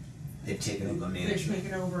 They've taken over they've management.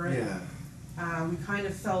 taken over it. Yeah, We kind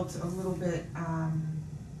of felt a little bit,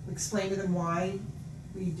 we explained to them why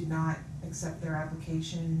we did not accept their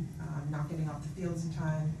application, not getting off the fields in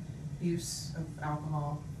time, use of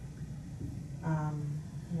alcohol.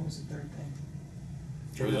 What was the third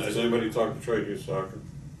thing? Has anybody talked to Trade Youth Soccer?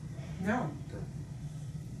 No,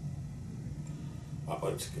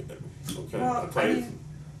 It's good. Okay, Well, I'll tell I you, mean-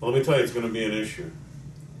 let me tell you, it's gonna be an issue.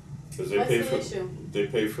 Cause they What's pay the for, issue? they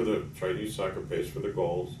pay for the, Trade Youth Soccer pays for the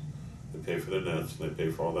goals, they pay for the nets, and they pay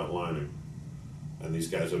for all that lining. And these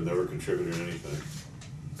guys have never contributed anything.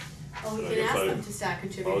 Oh, we I can can ask tell you- them to start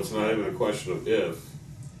contributing. Oh, it's not even a question of if,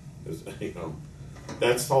 it's, you know,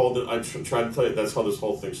 that's all, I tried to tell you, that's how this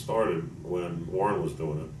whole thing started when Warren was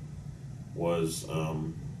doing it. Was,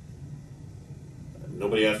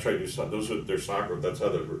 nobody asked Trade Youth Soccer, those were their soccer, that's how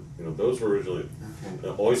they were, you know, those were originally, okay. they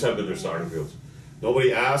always have been their soccer fields.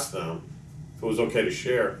 Nobody asked them if it was okay to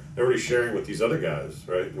share, they're already sharing with these other guys,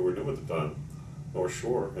 right, who were new at the time, North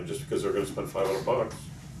Shore, and just because they're gonna spend $500,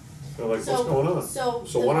 they're like, what's So- going on? so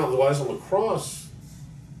So the- why doesn't lacrosse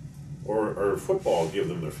or football give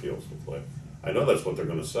them their fields to play? I know that's what they're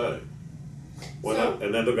gonna say. Why So- not?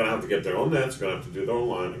 And then they're gonna have to get their own nets, gonna have to do their own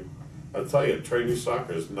lining. I'll tell you, Trade Youth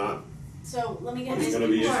Soccer is not, So, let me get It's this. gonna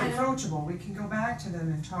be these people are issues. approachable, we can go back to them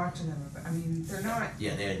and talk to them, I mean, they're not,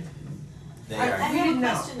 Yeah, they I are. have we a didn't know,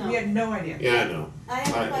 question, though. we had no idea. yeah, I know. I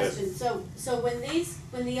have a I- question, so when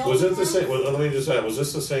the old. Was it the group- same, let me just add, was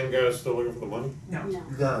this the same guy still looking for the money? No, No,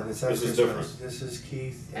 No, it's not This is Chris different. Ross. This is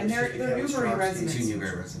Keith. and they're Kevin Newbury Stromsky. residents, Two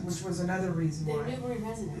Newbury residents. which was another reason they're why. Newbury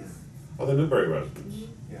residents. Oh, the Newbury residents.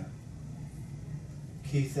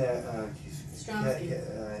 Keith,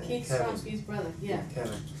 Stromsky. Keith Kevin. Stromsky's brother, yeah.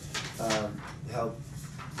 Kevin, helped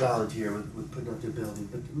volunteer with putting up their building,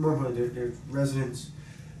 but normally they're residents,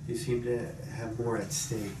 they seem to have more at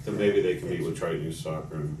stake. Then maybe they can meet with Trade Youth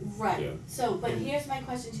Soccer and, yeah. Right, so, but here's my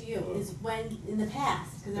question to you, is when, in the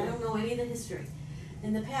past, cause I don't know any of the history,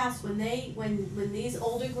 in the past, when these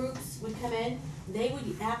older groups would come in, they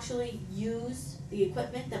would actually use the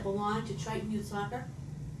equipment that belonged to Triton Youth Soccer?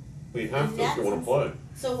 We have And to if you wanna that's- play.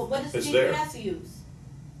 So what does It's there. GPS use?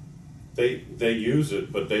 They use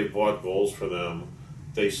it, but they bought goals for them,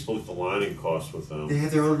 they split the lining costs with them. They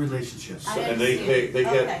have their own relationships. I And they understand. get, Okay,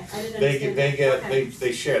 I didn't understand that. Okay.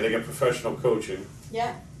 they share, they get professional coaching,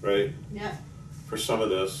 Yeah, right, yeah, for some of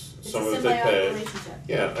this, it's a some of it they symbiotic pay. relationship.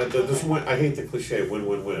 Yeah, there's one, I hate the cliche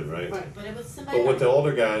win-win-win, right? Right, but it was symbiotic. But with the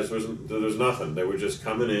older guys, there's nothing, they were just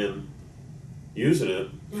coming in, using it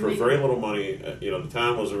for Mhm. very little money, you know, the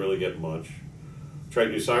town wasn't really getting much.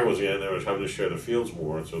 Trade New Soccer was the end, they were having to share the fields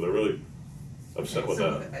more, so they're really upset with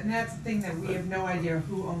So, that. and that's the thing that we have no idea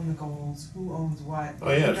who owned the goals, who owns what. Oh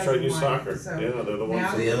yeah, who it's does Trade the New money. Soccer, So yeah, they're the ones.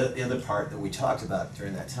 now- that- The other part that we talked about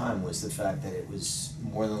during that time was the fact that it was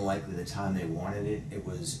more than likely the time they wanted it, it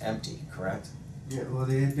was empty, correct? Yeah, well,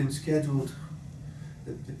 they had been scheduled,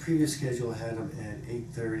 the previous schedule had them at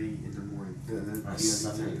 8:30 in the morning, On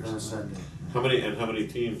Sunday or on a something. Sunday. How many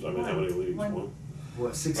teams, I mean, how many leagues? One. One?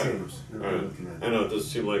 What, 6 Right. games that we're Alright. looking at. I know, it doesn't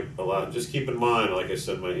seem like a lot, just keep in mind, like I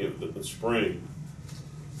said, in spring,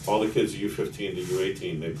 all the kids U15 to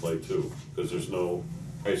U18, they play too, because there's no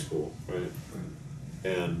high school, right?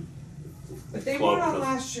 And But they club weren't on has-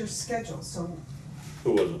 last year's schedule, so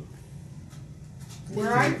who wasn't?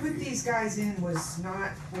 where I put these guys in was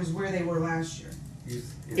where they were last year.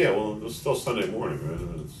 Yeah, well, it was still Sunday morning, right? I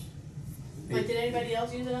mean, it's, But did anybody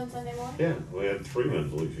else use it on Sunday morning? yeah, we had 3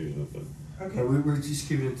 men's leagues using it then. Okay, We're just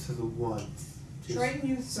giving it to the one. Just- Triton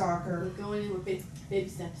Youth We're Soccer, going in with baby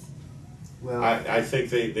steps. Well, I think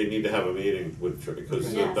they need to have a meeting with,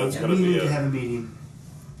 because Yeah. that's we gonna be need to a, have a meeting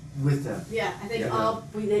with them. Yeah, I think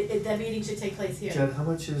Yeah. that meeting should take place here. Jen, how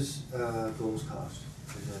much is goals cost?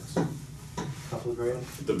 Is that a couple of grand?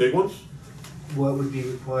 the big ones? What would be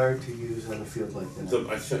required to use on a field like that?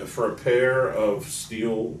 I think for a pair of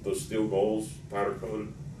steel, those steel goals, powder coated,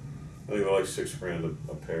 I think they're like $6,000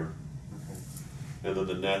 a pair. Okay. And then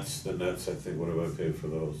the nets, I think, what have I paid for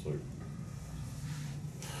those? Like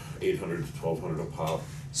 800 to 1,200 a pop.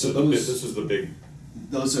 So This those, is the big,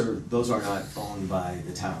 those are not owned by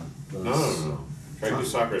the town. Those- no. Trade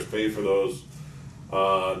Soccer has paid for those.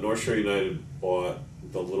 North Shore United bought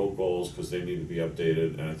the little goals because they need to be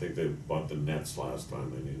updated, and I think they bought the nets last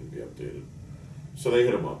time, they needed to be updated. So they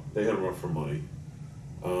hit them up, for money.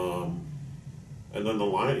 And then the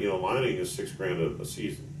lining is $6,000 a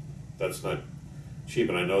season. that's not cheap,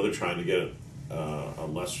 and I know they're trying to get a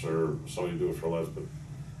lesser, somebody to do it for less, but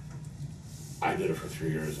I did it for 3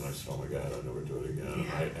 years and I said, oh my God, I'd never do it again.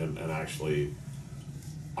 Yeah. And actually,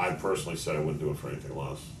 I personally said I wouldn't do it for anything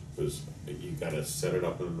less, because you gotta set it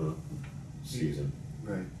up in the season.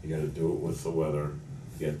 Right. You gotta do it with the weather,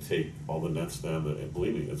 you gotta take all the nets down, and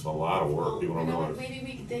believe me, it's a lot of work, Well, people don't you know realize. what,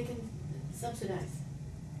 maybe they can subsidize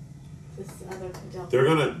this other adult. They're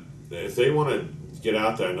gonna, if they wanna get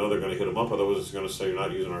out there, I know they're gonna hit them up, otherwise it's gonna say, you're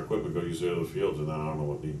not using our equipment, go use the other fields, and then I don't know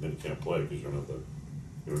what, then you can't play, cause you don't have the,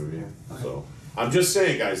 you know what I mean? Yeah. So, I'm just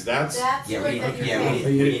saying, guys, that's, That's Yeah, good we, that you're yeah, saying.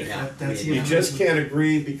 we need That- help. that's We need you just can't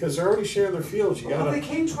agree, because they're already sharing their fields, you Well, gotta. they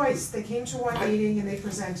came twice, they came to one meeting and they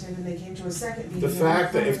presented, and they came to a second meeting. The and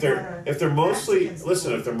fact that they if they're mostly, against the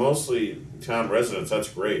listen, board. if they're mostly town residents, that's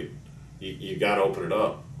great. You gotta open it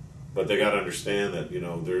up, but they gotta understand that, you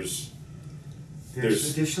know, there's,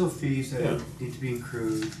 There's additional fees that Yeah. need to be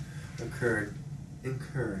incurred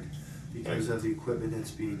because of the equipment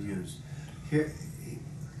that's being used. Here,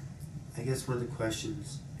 I guess one of the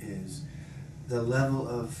questions is the level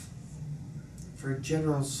of, for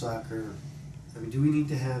general soccer, I mean, do we need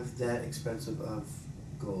to have that expensive of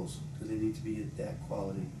goals? Do they need to be at that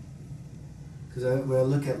quality? Because when I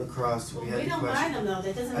look at lacrosse, Well, we had we the don't buy question. them though,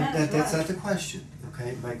 that doesn't matter to us. That's not the question,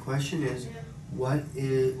 okay? My question is, Yeah. what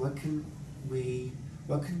can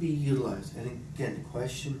be utilized? And again, the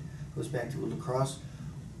question goes back to lacrosse,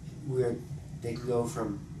 where they can go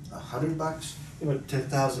from $100 Yeah, to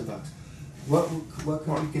 $1,000. What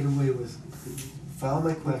can we get away with? Follow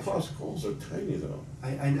my question. lacrosse goals are tiny though.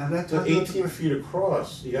 I'm not They're talking about 18 feet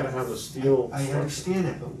across, you gotta have the steel. I structure. understand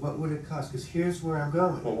that, but what would it cost? Because here's where I'm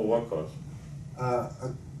going. Well, what cost?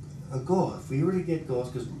 A goal, if we were to get goals,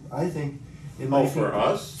 because I think it might be. For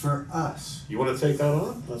us? For us, You wanna take that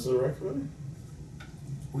on, as a rec committee?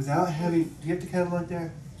 without having, do you have the catalog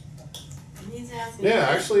there? He's asking. Yeah,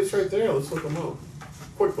 actually, it's right there, let's look them up.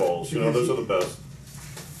 Quick goals, you know, those are the best.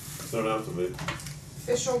 They don't have to be.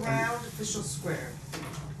 Official round, official square.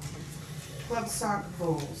 Club soccer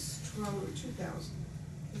goals, 2,000,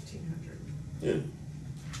 1,500. Yeah.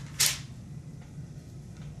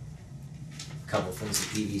 Couple things of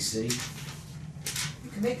PVC, You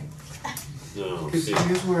can make them. No, Because see,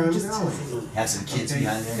 here's where I'm Just going. have some kids Okay.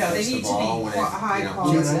 behind there, No, they catch the need to ball be when qua- it, high you know.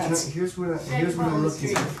 quality. Yeah, That's- here's what Yeah, I'm on the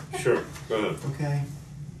looking at. sure, go ahead. Okay.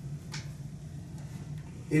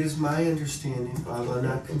 It is my understanding, although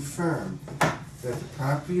not confirmed, that the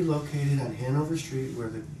property located on Hanover Street where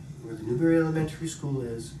the Newbury Elementary School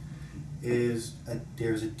is there's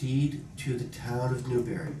a deed to the town of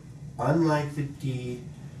Newbury. Unlike the deed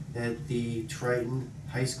that the Triton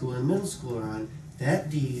High School and Middle School are on, that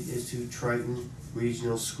deed is to Triton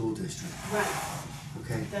Regional School District, Right,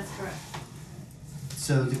 okay? that's correct.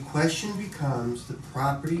 So the question becomes, the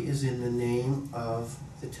property is in the name of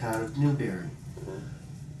the town of Newbury.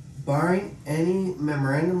 Barring any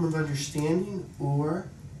memorandum of understanding or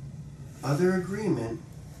other agreement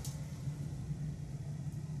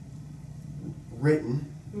written,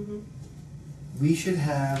 Mm-hmm. we should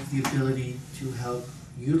have the ability to help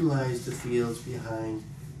utilize the fields behind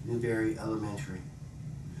Newbury Elementary.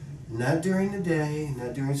 Not during the day,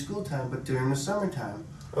 not during school time, but during the summertime.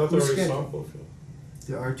 I thought there Who's was a scheduled? softball field.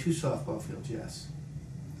 There are 2 softball fields, yes.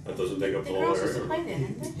 That doesn't take up The the whole girls used to area. play there,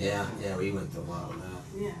 didn't they? Yeah, we went to a lot of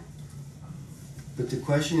that. Yeah. But the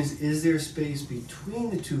question is there space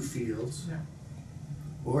between the 2 fields? No.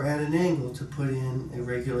 Or at an angle to put in a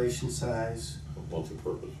regulation size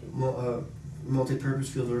Multi-purpose field. multi-purpose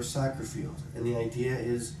field or a soccer field? And the idea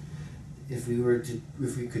is, if we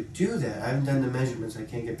could do that, I haven't done the measurements, I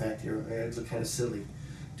can't get back there, it look kind of silly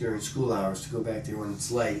during school hours to go back there when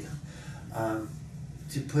it's late.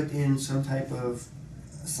 To put in some type of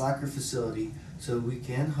soccer facility so we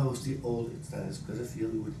can host the old, it's not as good a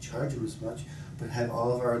field, we wouldn't charge them as much, but have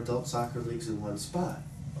all of our adult soccer leagues in one spot.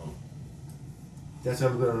 Oh. That's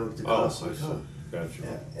what I'm going with the Oh, I cost. see, gotcha.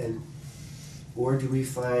 Yeah, and, or do we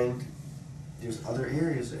find there's other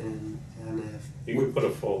areas and if, You could put a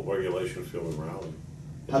full regulation field in Raleigh, and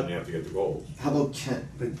then you have to get the goals. How about Kent?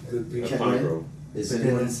 but At Kent Pine Way? Grove. Is then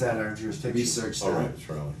anyone it's not our jurisdiction. researched Oh, right, that? it's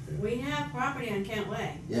Raleigh, yeah. We have property on Kent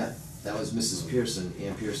Way. Yeah, that was Mrs. Pearson,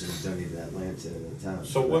 Ann Pearson donated that land to the town.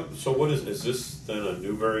 So what is this then a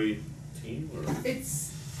Newbury team, or?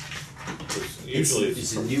 It's, It's usually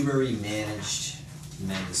It's a Newbury managed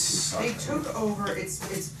men's soccer. they took over, it's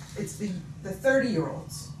the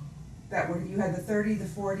 30-year-olds that were, you had the 30, the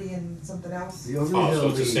 40, and something else. The Overly Oh, Hill so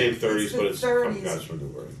it's the League. same 30s, It's but the it's 30s. guys from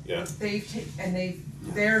Newbury, yeah.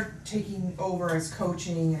 They're taking over as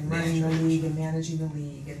coaching and running the league and managing the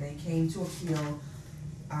league, and they came to appeal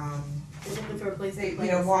They're looking for a place they, to play.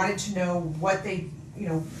 you know, this wanted to know what they, you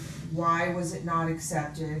know, why was it not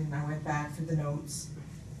accepted, and I went back through the notes.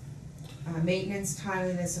 Maintenance,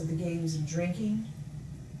 timeliness of the games and drinking,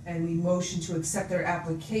 and we motioned to accept their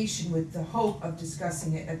application with the hope of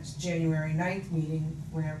discussing it at January 9th meeting,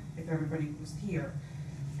 where, if everybody was here.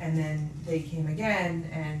 And then they came again,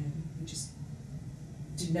 and we just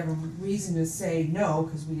didn't have a reason to say no,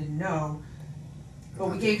 cause we didn't know.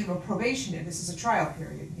 But we gave them a probation, and this is a trial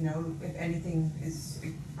period, you know, if anything is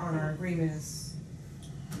on our agreement is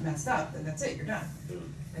messed up, then that's it, you're done. Yeah.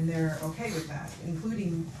 And they're okay with that,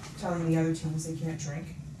 including telling the other teams they can't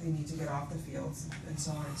drink, they need to get off the fields, and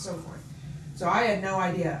so on and so forth. So I had no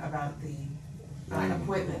idea about the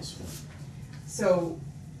equipment, so.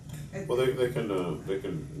 Well, they can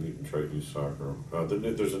meet and trade youth soccer.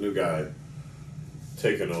 There's a new guy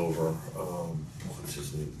taking over, what's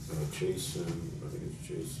his name, Jason, I think it's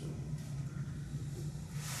Jason.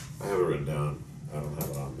 I have it written down, I don't have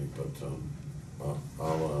it on me, but,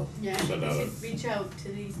 I'll Yeah, I send think out we a. should reach out to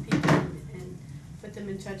these people and put them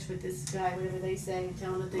in touch with this guy, whatever they say, and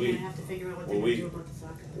tell them that they're gonna have to figure out what they're gonna do about the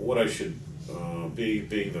soccer. What I should, being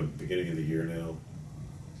the beginning of the year now,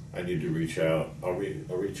 I need to reach out, I'll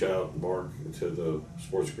reach out, Mark, to the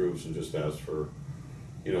sports groups and just ask for,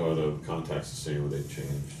 you know, the contacts to see what they've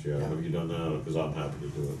changed, yeah, Yeah. have you done that, cause I'm happy to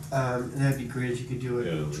do it. And that'd be great if you could do it,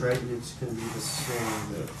 Yeah. Triton, it's gonna be the same,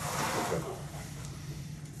 Yeah, okay.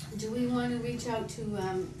 Do we wanna reach out to,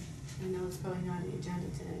 I know it's probably not on the agenda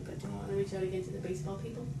today, but do we wanna reach out again to the baseball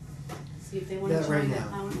people? See if they wanna Not right join now.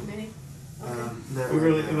 our committee? Okay. not We right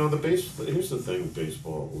really, now. you know, here's the thing, with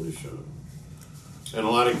baseball, Alicia, and a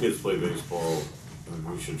lot of kids play baseball, and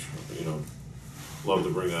we should, you know, love to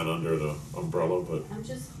bring that under the umbrella, but I'm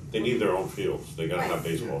just. they need their own fields, they gotta have Right.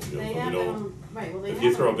 baseball fields, They if you have their don't, own, right, well, they have. if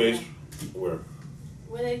you throw a them base, where?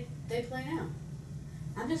 where they play now.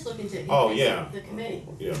 I'm just looking to Oh, increase yeah. the committee.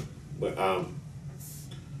 Yeah, but,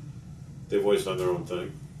 they've always done their own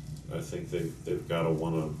thing, I think they've gotta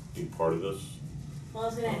wanna be part of this. Well, I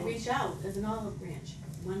was gonna reach out as an olive branch,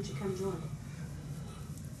 why don't you come join?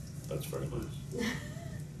 That's very nice. Yeah.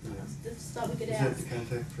 Just thought we could Is that ask. the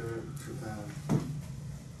contact for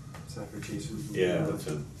soccer Jason? Yeah, that's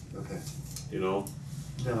it, Okay. you know,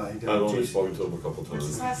 No, I don't. I've only Jason- spoken to him a couple What's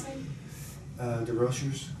his times. last name? The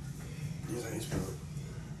Rochers? Yes, I can spell it.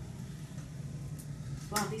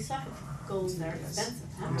 Wow, these soccer goals are expensive,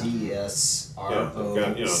 huh?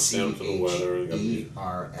 Stand to the weather, you got the-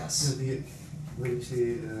 DSROCHERS. So what do you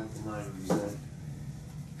say, the line is that?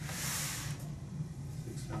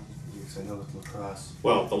 6,000 for weeks, I know it's lacrosse.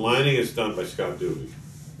 Well, the lining is done by Scott Dooley,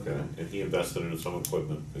 okay, and he invested in some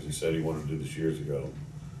equipment, because he said he wanted to do this years ago.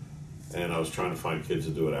 And I was trying to find kids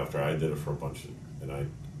to do it after I did it for a bunch of, and I,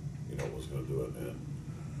 you know, was gonna do it, and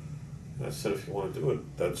I said, if you wanna do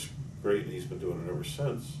it, that's great, and he's been doing it ever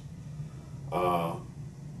since.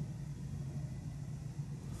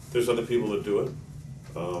 There's other people that do it,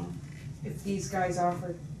 If these guys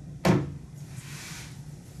offered, but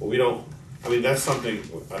we don't, I mean, that's something,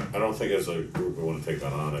 I don't think as a group we wanna take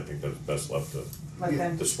that on, I think that's best left to let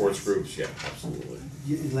them. the sports groups, yeah, absolutely.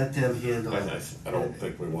 You let them handle it. I don't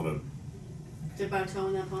think we wanna, They're about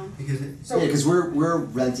towing that on? Because Yeah, cause we're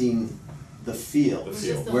renting the field. The We're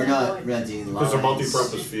field. just the We're not landlord. renting lines. because they're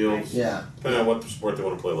multi-purpose fields, Yeah, depending on what sport they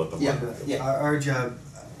wanna play, let them play. Yeah. Yeah. our job,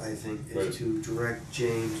 I think, Right. is to direct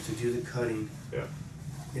James to do the cutting Yeah,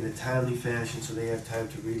 in a timely fashion, so they have time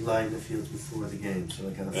to reline the fields before the game, so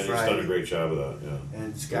like on a and he's Friday. done a great job of that, yeah.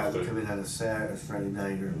 And Scott would come in on a Saturday, Friday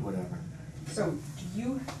night or whatever. So do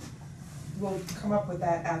you, will come up with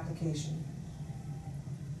that application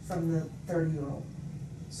from the 30-year-old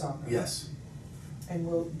soccer? Yes, And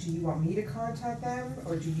do you want me to contact them,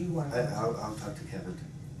 or do you want? I'll talk to Kevin.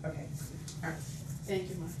 Okay, alright. Thank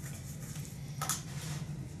you, Mark.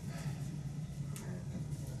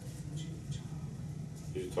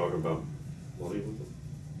 Did you talk about money with them?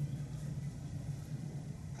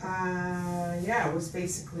 Yeah, it was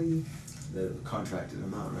basically, the contracted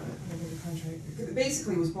amount, right? the contract,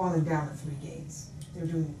 basically it was boiling down to 3 games.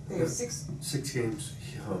 They have 6, 6 games,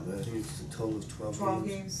 I think it's a total of 12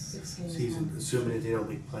 games, 6 games. Season, assuming that they don't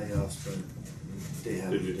make playoffs, but they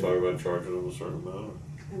have. Did you talk about charging them a certain amount?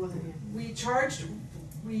 I wasn't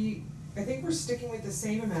here. I think we're sticking with the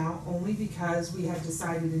same amount, only because we had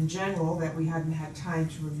decided in general that we hadn't had time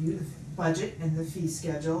to review the budget and the fee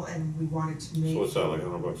schedule, and we wanted to make. So what's that, like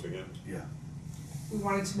 $100 again? Yeah. We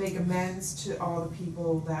wanted to make amends to all the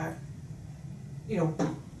people that, you know,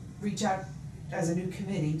 reach out as a new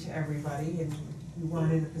committee to everybody, and we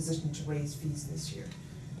weren't in a position to raise fees this year.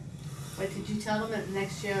 But did you tell them that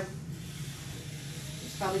next year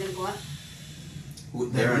it's probably gonna go up? They're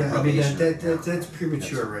on Yeah, I mean, probation right now. that's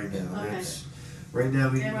premature right now, Okay. that's, right now,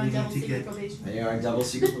 we They're on need double to secret get, probation. They are on double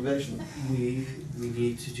secret probation. we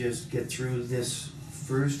need to just get through this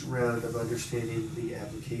first round of understanding the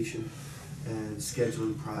application and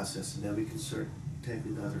scheduling process, and then we can start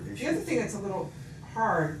tackling other issues. The other thing that's a little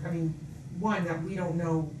hard, I mean, one, that we don't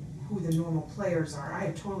know who the normal players are. I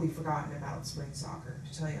had totally forgotten about spring soccer,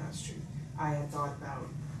 to tell you the honest truth. I had thought about,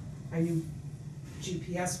 I knew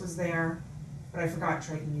GPS was there, but I forgot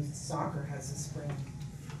Triton Youth Soccer has a spring.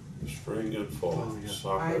 Spring and fall, Oh, yeah.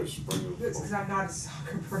 soccer, spring and That's fall. because I'm not a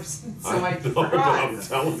soccer person, so I I know, but forgot. I'm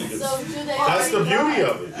telling you. So do they That's the already beauty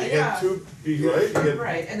of it, you Yeah. get two, right, you get,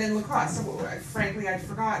 Right, and then lacrosse, so frankly, I'd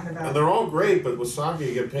forgotten about. and they're all great, but with soccer,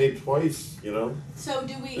 you get paid twice, you know? So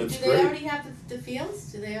do That's they great. already have the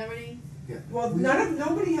fields? Do they already? Well,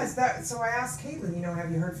 nobody has that, so I asked Caitlin, you know,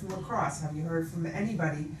 have you heard from lacrosse, have you heard from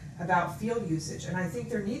anybody about field usage? And I think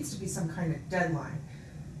there needs to be some kind of deadline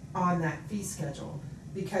on that fee schedule,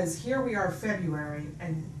 because here we are February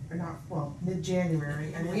and, or not, well,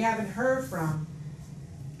 mid-January, and we haven't heard from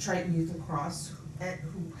Triton Youth Lacrosse,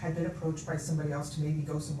 who had been approached by somebody else to maybe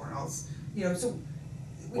go somewhere else, you know, so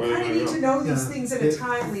we Where are they kinda need gonna to go? know these Yeah. things in a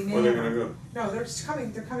timely manner. Where are they gonna go? No,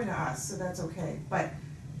 they're coming to us, so that's okay, but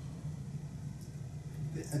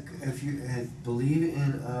If you believe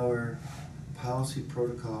in our policy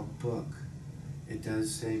protocol book, it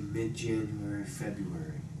does say mid-January,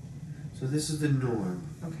 February. So this is the norm.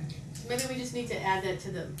 okay. Maybe we just need to add that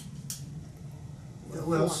to the.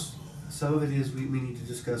 Well, some of it is, we need to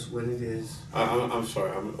discuss when it is. I'm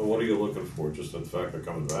sorry, what are you looking for, just the fact they're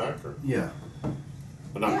coming back, or, Yeah,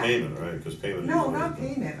 but not Yeah. payment, right, cause payment is. No, always- not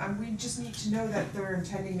payment, we just need to know that they're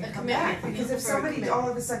intending to A come back, commitment. because if For a somebody commitment. all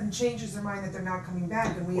of a sudden changes their mind that they're not coming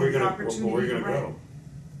back, then we Where have you the gonna, opportunity where you to gonna write. go?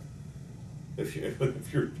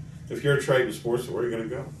 If you're a Triton sports, where are you gonna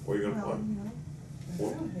go? Where are you gonna Well, play? you know, I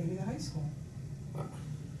don't know, maybe the high school.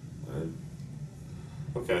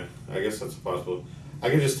 Okay, I guess that's a possibility. I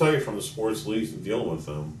can just tell you from the sports leagues and dealing with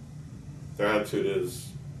them, their attitude is,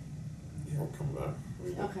 you don't come back. I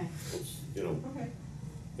mean, Okay. it's, you know, Okay.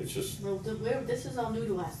 it's just, Well, this is all new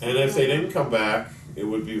to us. and if they didn't come back, it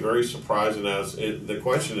would be very surprising as, the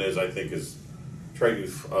question is, I think, is Triton,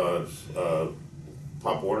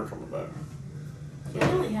 Pop Warner coming back? They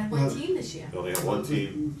only had one Well- team this year. They only have one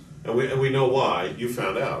team, and we know why, you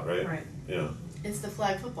found out, right? Right, Yeah, It's the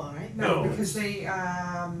flag football, right? No, no, because they,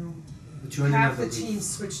 the joining half of the league. teams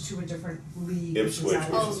switched to a different league. Ipswich, which is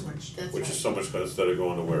which out of is- Ipswich. That's which right. is so much, instead of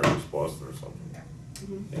going to where, it's Boston or something,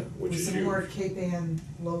 Mhm. yeah, which With is some more huge. Cape Ann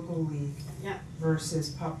local league Yeah. versus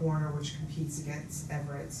Pop Warner, which competes against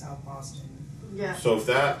Everett, South Boston. Yeah. So if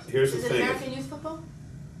that, here's the Is it thing. American youth football?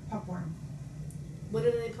 Pop Warner, What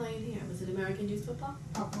are they playing here? Was it American youth football?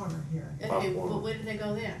 Pop Warner here, Pop Okay, Warner. but where did they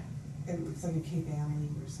go there? it looks like a Cape Ann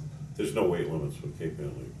league or something. There's no weight limits with Cape Ann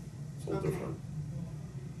League, it's a little Okay. different.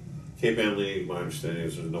 Cape Ann League, my understanding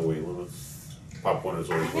is there's no weight limits. Pop Warner's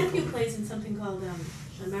My always weight nephew limit. plays in something called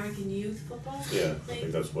American youth football. Yeah, I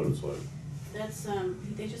think that's what it's like. That's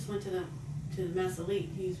they just went to the Mass Elite.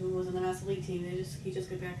 He was on the Mass Elite team. He just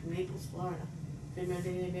got back from Naples, Florida. They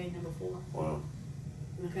made number 4 Wow,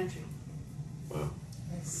 in the country. wow.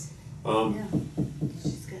 Nice. Yeah.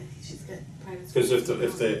 She's got private. Cause if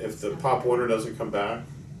schools. if the Pop Warner doesn't come back,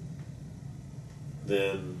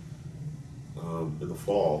 then, in the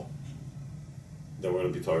fall, then we're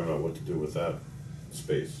gonna be talking about what to do with that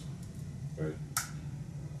space, right?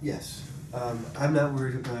 Yes, I'm not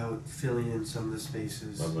worried about filling in some of the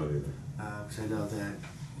spaces, I'm not either. cause I know that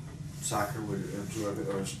soccer would absorb it,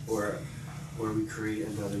 or we create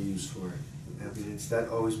another use for it. I mean, it's not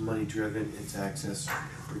always money driven, it's access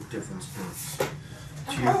for different sports.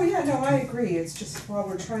 To your- Oh, yeah, no, I agree, it's just while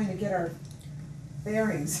we're trying to get our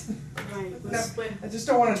bearings. Right. No, We're I just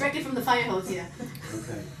don't wanna. drinking from the fire hose here.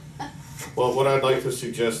 Okay, Well, what I'd like to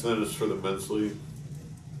suggest then is for the men's league,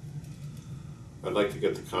 I'd like to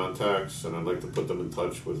get the contacts and I'd like to put them in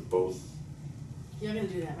touch with both You're gonna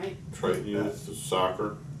do that, right? Triton Youth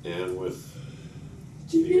Soccer and with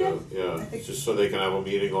the, yeah, just so they can have a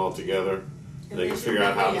meeting all together. And they can figure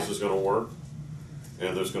out how this is gonna work.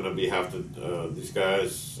 And there's gonna be, these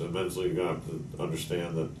guys, the men's league, are gonna have to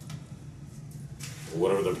understand that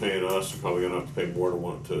whatever they're paying us, they're probably gonna have to pay more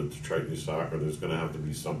to Triton Youth Soccer. There's gonna have to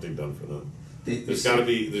be something done for them. There's gotta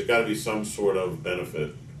be some sort of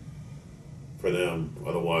benefit for them,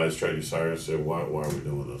 otherwise Triton Youth Soccer say, why are we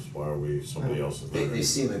doing this? Why are we, somebody else is They doing it?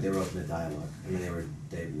 seemed like they were open to dialogue. I mean, they were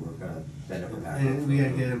gonna benefit back. and we gotta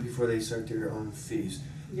get them before they start their own fees.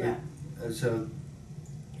 Yeah. So,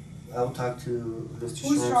 I'll talk to Mr. Stromsky.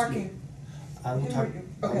 Who's talking? I will Him or talk, you?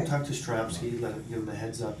 I will Okay. talk to Stromsky, give him a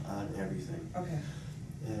heads up on everything. Okay,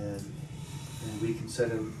 and we can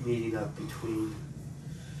set a meeting up between,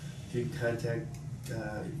 if you can contact,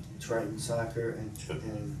 Triton Soccer and,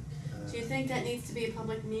 Do you think that needs to be a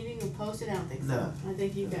public meeting or posted? I don't think so. No. I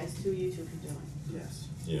think you guys, you two can do it. yes.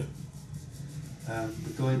 Yeah.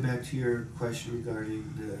 But going back to your question regarding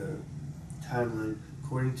the timeline,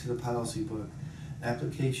 according to the policy book,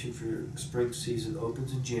 application for spring season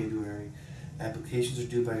opens in January. Applications are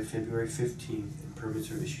due by February 15th, and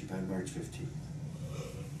permits are issued by March 15th.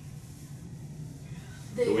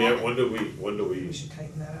 Do we have, when do we, We should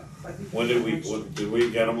tighten that up, but. did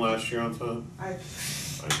we get them last year on time? I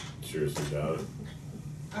I seriously doubt it.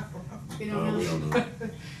 We don't know. We don't know.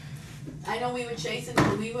 I know we were chasing,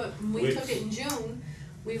 when we We- took it in June,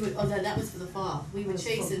 we would, that was for the fall. We were That's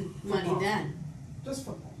chasing money football. then. Just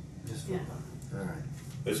football. Just Yeah. all right.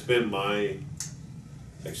 It's been my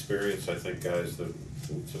experience, I think, guys, that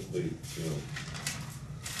we typically,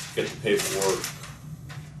 get the paperwork.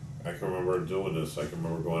 I can remember doing this, I can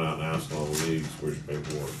remember going out and asking all the leagues, where's your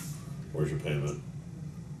paperwork? Where's your payment?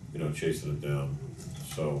 Chasing it down,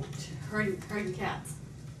 so, Herding cats.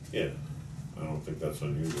 yeah, I don't think that's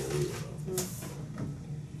unusual either,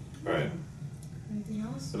 though. Alright, Anything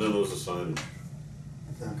else? and then there was the signage,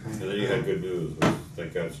 Okay. and then you had good news,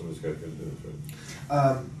 thank God somebody's got good news,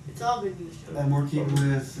 right? It's all good news. I'm working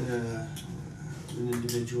with an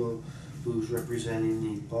individual who's representing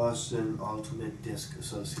the Boston Ultimate Disc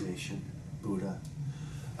Association, Buddha.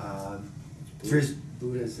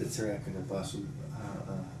 Buddha is it's their acronym, Boston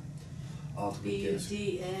Ultimate Disc.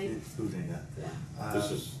 BUDA. Buddha, yeah. Yeah.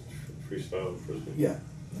 This is freestyle frisbee? Yeah,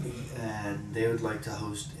 and they would like to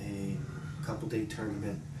host a couple-day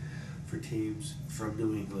tournament for teams from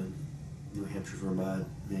New England, New Hampshire, Vermont,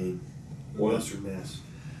 Maine, What? Western Mass.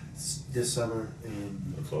 This summer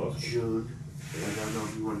in That's awesome. June. I don't know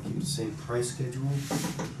if you want to keep the same price schedule.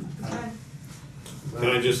 Okay. Can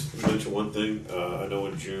I just mention one thing? I know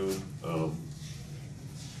in June,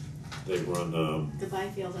 they run, The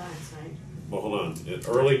Byfield Arts, right? well, hold on, in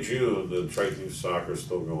early June, the Triton Youth Soccer is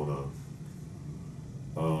still going on.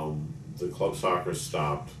 The club soccer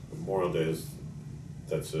stopped, Memorial Day is,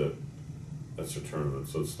 that's it, that's their tournament,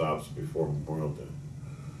 so it stops before Memorial Day.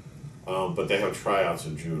 But they have tryouts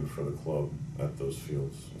in June for the club at those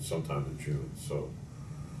fields, sometime in June, so,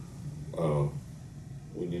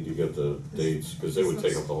 we need to get the dates, cause they would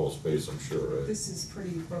take up the whole space, I'm sure, right? This is pretty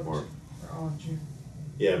booked Mark. for all of June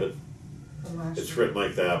Yeah, but from last year. it's written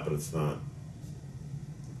like that, but it's not.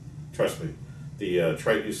 Trust me, the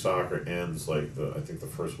Triton Youth Soccer ends like I think the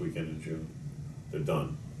first weekend in June. They're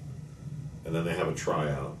done, and then they have a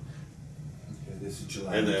tryout. Yeah, this is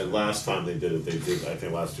July. And then last time they did, I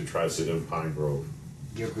think last two tries they did in Pine Grove.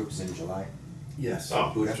 Your group's in July? Yes.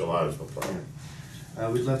 Oh, Buddha. July is no problem.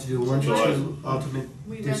 We'd love to do one July. to two ultimate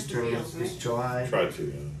We disc rent the tournaments field, this right? July. Try to,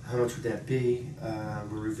 yeah. How much would that be?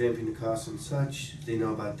 We're revamping the costs and such. They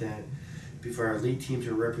know about that. Before our league teams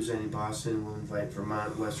are representing Boston, we'll invite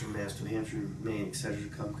Vermont, Western Mass, New Hampshire, Maine, etc. to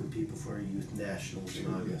come compete before our youth nationals in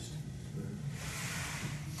August.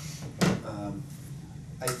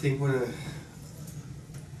 I think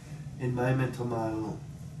in my mental model,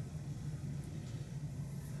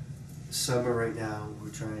 summer right now, we're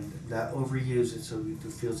trying to not overuse it so the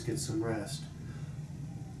fields get some rest.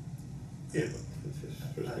 Yeah,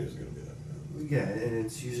 Frisbee isn't gonna be that bad. Yeah, and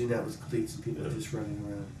it's usually not with cleats and people Yeah. just running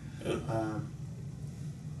around. Yeah.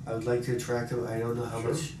 I would like to attract them. I don't know how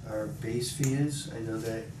Sure. much our base fee is. I know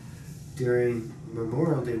that during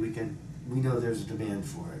Memorial Day weekend, we know there's a demand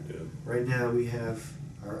for it. Yeah. Right now, we have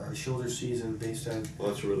our shoulder season based on Well,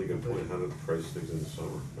 that's a really good point, how to price things in the summer,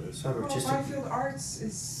 right? summer. Well, Just Byfield Arts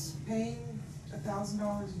is paying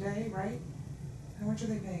 $1,000 a day, right? How much are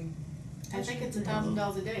they paying? I think it's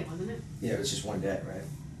 $1,000 a day, wasn't it? Yeah, it's just one day, right?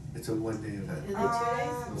 it's a one-day event. Is it 2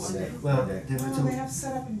 days? One day. Well, One day. if it's Well, they a, have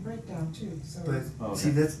setup and breakdown too, so. but Oh, see,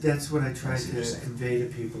 okay. that's what I try I see what you're to saying. convey to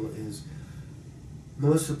people is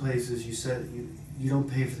most of the places you don't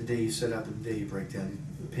pay for the day you set up and the day you break down.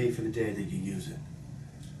 You pay for the day that you use it.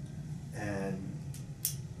 And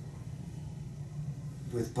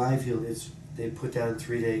with Byfield, they put down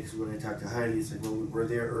 3 days. When I talked to Heidi, it's like, well, we're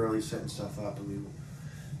there early setting stuff up,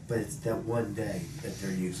 but it's that one day that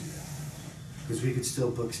they're using it. Because we could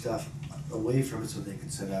still book stuff away from it so they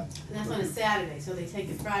could set up. And that's on a Saturday, so they take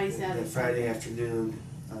it Friday, Saturday. That Friday afternoon,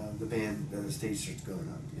 the stage starts going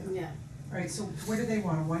up, yeah. Yeah. Alright, so what do they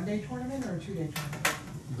want, a 1-day tournament or a 2-day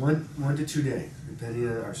tournament? One to 2 days, depending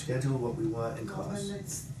on our schedule, what we want and Well, cost. then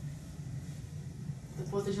it's The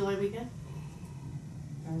 4th of July weekend?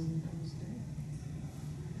 $1,000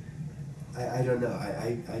 a day. I don't know,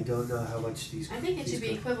 I don't know how much these. I think it should be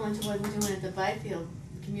these equivalent to what we're doing at the Byfield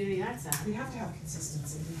community arts are. We have to have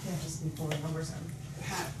consistency, we can't just be pulling numbers out of the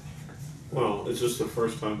hat. Well, is this the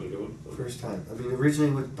first time to do it? First time. I mean,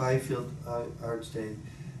 originally with Byfield Arts Day,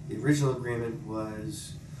 the original agreement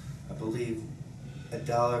was, I believe,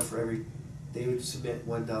 $1 for every, they would submit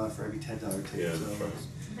 $1 for every $10 ticket. Yeah, So that's right.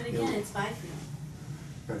 But again, it's Byfield,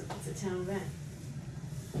 Right. it's a town event,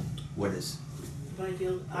 What is?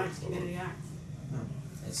 Byfield Arts, Community Arts,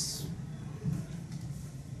 It's,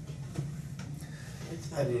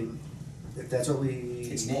 it's I fine. mean, if that's what we.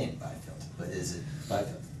 it's named Byfield, but is it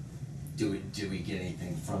Byfield? Do we get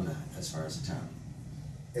anything from that as far as the town?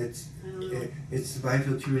 It's, I don't know. it's the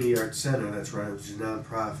Byfield Community Arts Center that's run, which is a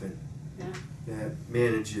nonprofit Yeah. that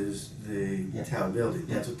manages the Yeah. town building.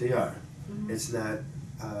 That's what they are. Mhm. It's not,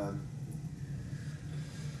 how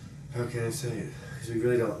can I say it? Because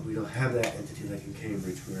we don't have that entity like in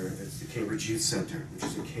Cambridge where it's the Cambridge Youth Center, which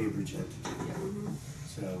is a Cambridge entity. Mhm.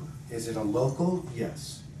 So, is it a local?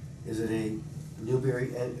 Yes. Is it a Newbury,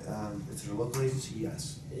 is it a local agency?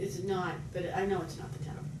 Yes. It's not, but I know it's not the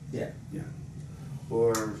town. Yeah. Yeah.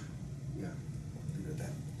 Or, yeah, leave it at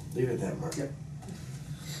that. Leave it at that, Mark. Yep.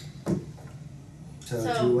 So,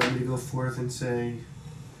 So- do you want me to go forth and say,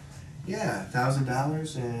 yeah,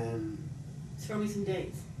 $1,000 and, Throw me some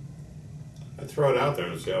dates. I'd throw it out there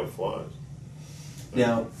and see how it flies.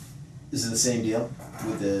 Now, is it the same deal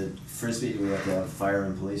with the Frisbee? Do we have to have fire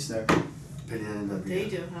and police there? depending on the number. They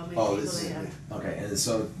do, how many Oh, people this they is, have. okay, and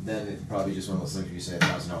so then it's probably just one of those things where you say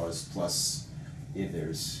 $1,000 plus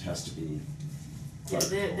if has to be. Yeah, fire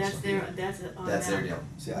patrol or that's something. their, that's on That's their them. deal.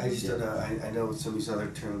 See, I just don't know, I know with some of these other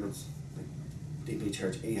tournaments, like, they may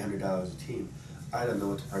charge $800 a team. I don't know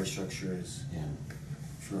what the price structure is Yeah.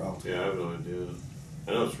 for all. Yeah, I have no idea.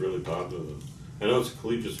 I know it's really popular. I know it's a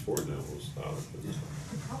collegiate sport now, we'll stop it. Yeah.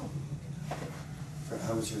 Could probably look it up. For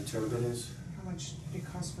how much your tournament is? How much it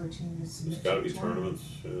costs for a team to submit? There's gotta to be a tournament?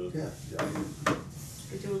 tournaments, yeah. Yeah, I mean,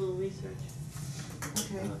 We do a little research.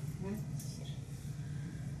 Okay, Uh, yeah.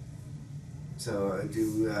 so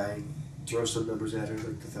do I throw some numbers at her,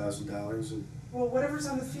 like $1,000 and? Well, whatever's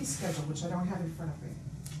on the fee schedule, which I don't have in front of me.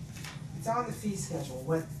 It's on the fee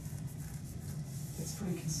schedule, it's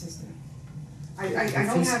pretty consistent. I The don't fee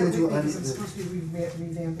have it with schedule me because on I'm the- supposed to be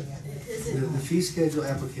revamping it. Is The it, fee schedule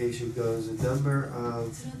application goes a number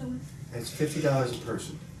of, is it another one? it's $50 a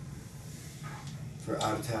person for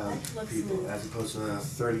out-of-town That looks people, low. as opposed to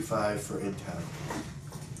 35 for in-town.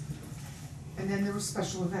 And then there were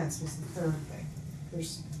special events was the third thing.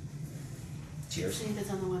 There's, Cheers. See if it's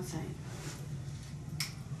on the website.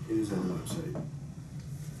 It is on the website.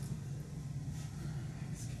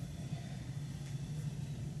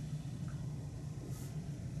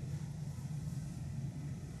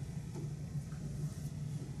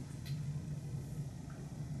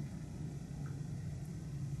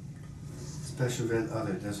 Special event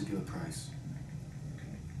other, doesn't give a price.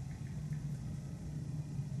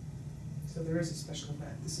 so there is a special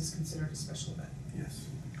event. This is considered a special event. Yes.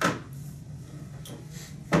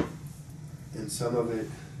 And some of it,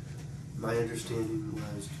 my understanding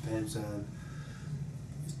was, depends on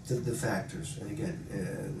the factors, and again,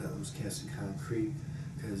 that was cast in concrete,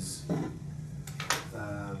 because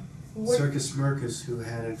What- Circus Smirkus, who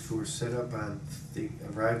had it for set up they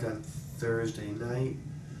arrived on Thursday night,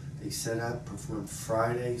 they set up, performed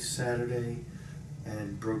Friday, Saturday,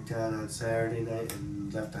 and broke down on Saturday night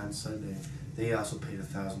and left on Sunday. They also paid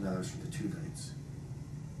 $1,000 for the 2 nights.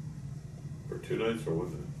 For 2 nights or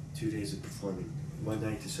 1 night? 2 days of performing, 1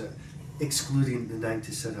 night to set, excluding the night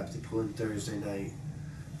to set up. They pull in Thursday night,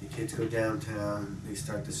 the kids go downtown, they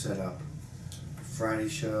start to set up. Friday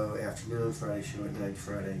show afternoon, Friday show at night,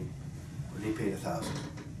 Friday, when they paid $1,000.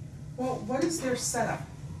 Well, what is their setup?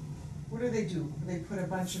 What do? They put a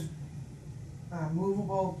bunch of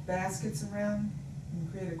movable baskets around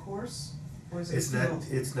and create a course? Or is it field?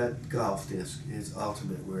 It's not golf disc, it's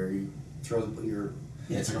ultimate, where you throw your,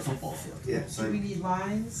 Yeah, it's like a football field. yeah, it's Do we like, need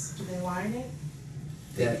lines? Do they line it?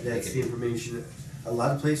 that's the information. A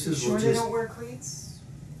lot of You places will sure just. they don't wear cleats?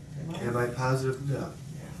 They might. Am I positive? No.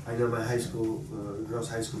 I know my high school, girls'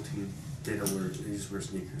 high school team, they don't wear, they just wear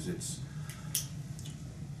sneakers.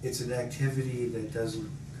 It's an activity that doesn't,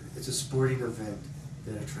 it's a sporting event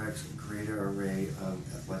that attracts a greater array of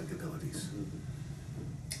athletic abilities.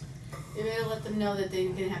 You better let them know that they're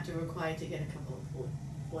gonna have to require to get a couple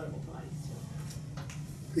of portable potties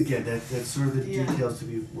too. Again, that's sort of the Yeah. details to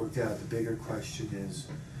be worked out. The bigger question is,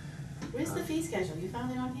 Where's the fee schedule? You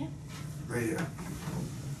found it on here? right here.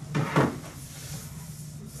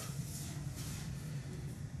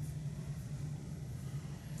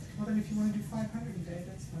 Well, then if you wanna do 500 a day,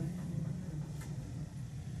 that's fine.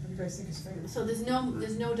 do you guys think is fair? So there's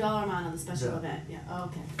no dollar amount on the special No. event, yeah, oh,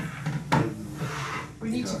 okay. And, We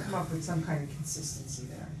need to Yeah. come up with some kind of consistency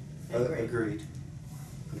there, Agreed. Agreed.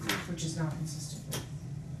 which is not consistent with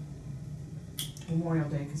Memorial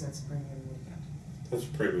Day, cause that's a premium weekend. That's a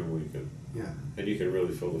premium weekend, Yeah, and you can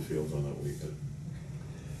really fill the fields on that weekend.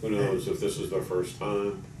 Who knows, if this is their first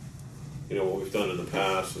time, you know, what we've done in the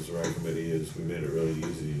past as a rec committee is we made it really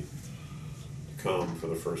easy to come for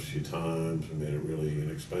the first few times, we made it really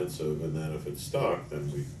inexpensive, and then if it's stuck,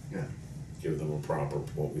 then we yeah. give them a proper,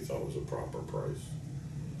 what we thought was a proper price.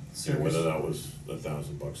 You know, Circus, whether that was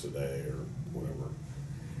 $1,000 a day or whatever.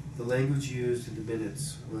 the language used in the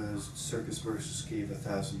minutes was Circus Merchants gave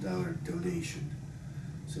 $1,000 donation.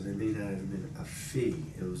 So there may not have been a fee,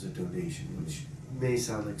 it was a donation, which may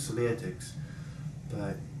sound like semantics,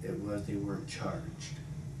 but they weren't charged.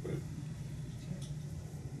 Right.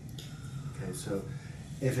 Okay, so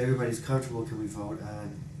if everybody's comfortable, can we vote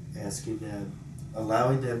on asking them,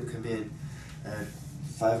 allowing them to come in at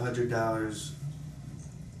 $500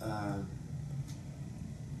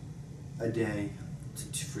 a day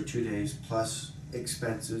for 2 days, plus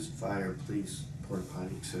expenses, fire, police, porta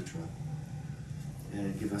potty, etc.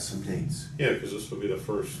 And give us some dates. Yeah, because this would be the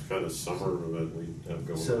first kind of summer event we have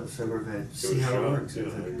going So on. summer event, Give see it a how it shot. works. Yeah,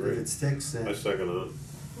 If I it- agree. if it sticks, I then second that.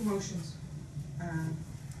 Motions.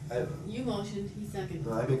 You motioned, he seconded.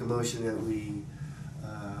 I make a motion that we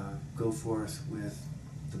go forth with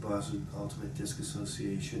the Boston Ultimate Disc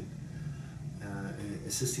Association, and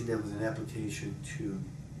assisting them with an application to,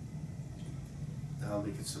 I'll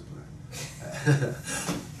make it simpler.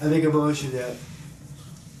 I make a motion that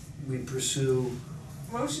we pursue,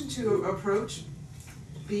 Motion to approach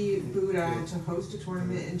B. Buddha to host a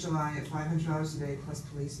tournament in July at $500 a day plus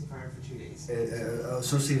police and fire for 2 days.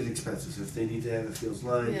 associated expenses, if they need to have a fields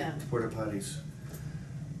line, Yeah. porta potties.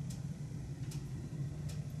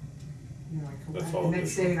 You know, I come That's back all the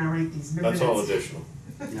next additional. day and I write these minutes. That's all additional.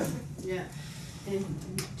 Yeah. Yeah, and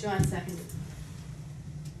John seconded.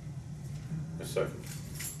 I second.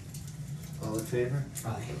 All in favor?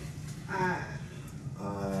 Aye.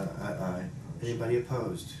 Aye. Anybody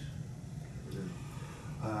opposed?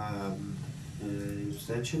 Any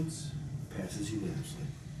abstentions? Passes unanimously.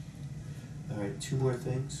 All right, 2 more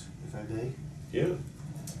things, if I may. Yeah,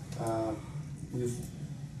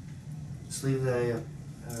 Celine and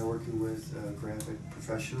I are working with a graphic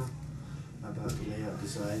professional about the layout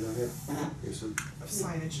design of it. There's some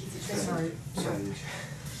Signage, Signage. sorry. signage.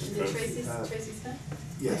 Is it Tracy's, Tracy's stuff?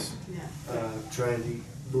 Yes. Yeah. Trying to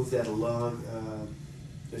move that along.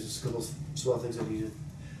 There's a couple small things I needed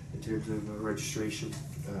in terms of registration,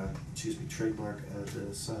 trademark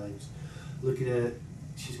the signs. Looking at it,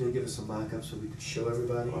 she's gonna give us some mock-ups so we can show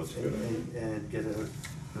everybody Oh, that's a good and get an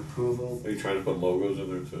approval. are you trying to put logos in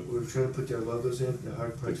there too? We're trying to put their logos in, the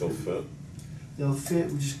hard Think parts. they'll fit? They'll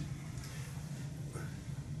fit,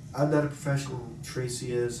 I'm not a professional,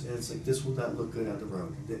 Tracy is, and it's like, this will not look good on the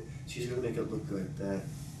road. She's gonna make it look good, that,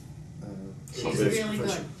 She's big? really good.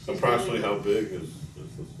 professional. She's Approximately really how good. big is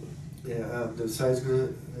this thing? Yeah, the sign's gonna,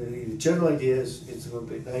 the general idea is, it's gonna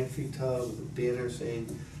be 9 feet tall with a banner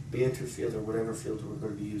saying Banter Field or whatever field we're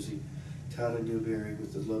gonna be using. Town of Newbury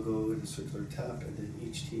with the logo and a circular top, and then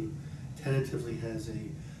each team tentatively has a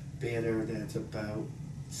banner that's about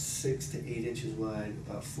 6 to 8 inches wide,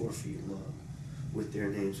 about 4 feet long, with their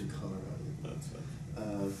names and color on That's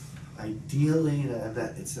it. it. Ideally, and I'm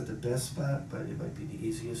not, it's not the best spot, but it might be the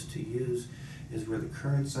easiest to use, is where the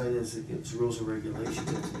current sign is. It gives rules and regulations.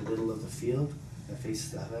 It's in the middle of the field that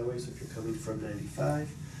faces the highway. So if you're coming from 95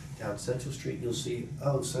 down Central Street, you'll see,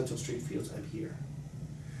 oh, Central Street Fields, I'm here.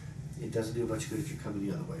 It doesn't do much good if you're coming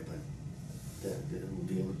the other way, but it will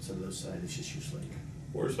deal with some of those signs. It's just useless.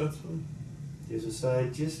 Where's that sign? There's a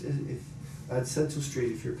sign just if on Central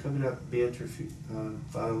Street, if you're coming up Banter,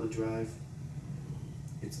 Fowler Drive,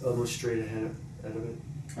 it's almost straight ahead of it.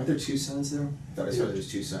 Aren't there 2 signs there? I thought I saw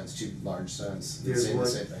there's 2 signs, 2 large signs, There's saying the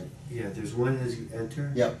one- same thing. Yeah, there's one as you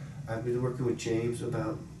enter. Yep. I've been working with James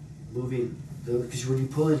about moving, because when you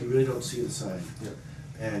pull in, you really don't see the sign. Yep.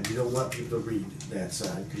 And you don't want people to read that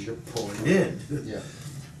sign, because you're pulling in. Yeah.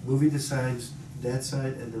 Moving the signs, that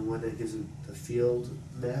sign, and the one that gives it the field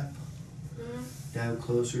map, Mhm. down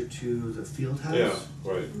closer to the field house. Yeah,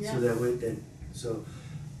 right. Yeah. So that way, so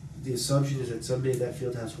the assumption is that someday that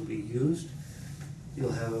field house will be used.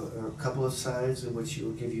 You'll have a couple of signs in which it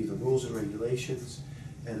will give you the rules and regulations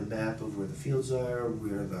and a map of where the fields are,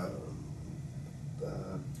 where the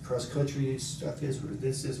cross-country stuff is, where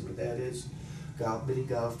this is, where that is, mini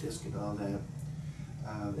golf disc and all that.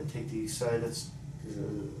 And take the sign that's,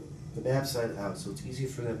 the map sign out, so it's easier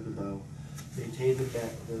for them to know. maintain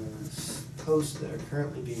the posts that are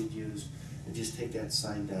currently being used, and just take that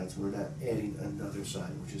sign down, so we're not adding another sign,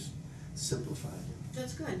 we're just simplifying it.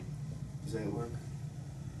 That's good. Does that work?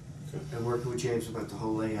 Okay. And working with James about the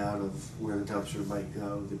whole layout of where the dumpster might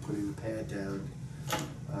go, they're putting the pad down,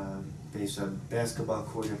 based on basketball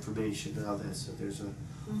court information and all that, so there's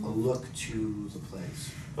a look to the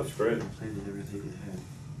place. That's great. Planning everything ahead.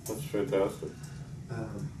 That's fantastic.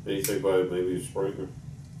 Um, Anything by maybe spring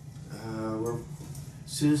or?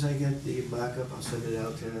 as soon as I get the mock-up, I'll send it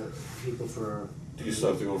out to people for. Do you still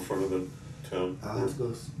have to go in front of the town? I'll have to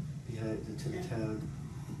go behind to the town.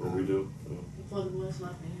 What we do? Before the boys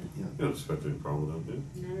left me, Yeah. You don't expect any problem with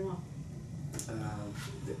that, do you? not at all.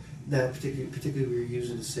 Not particularly, we're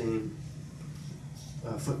using the same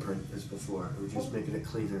footprint as before. We're just making it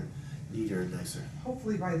cleaner, neater, and nicer.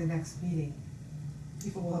 Hopefully by the next meeting,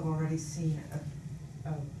 people will have already seen a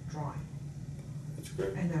drawing, That's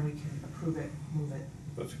great. and then we can approve it, move it.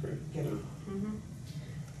 That's great. Get it.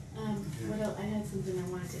 What else, I had something I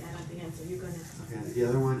wanted to add at the end, so you're gonna. Okay, the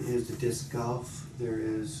other one is the disc golf. There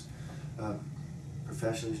is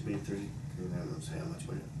professionals made 30, I don't know say how much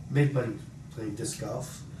money, made money playing disc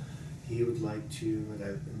golf. He would like to, and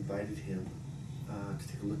I've invited him to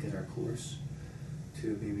take a look at our course,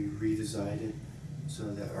 to maybe redesign it so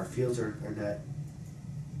that our fields are not,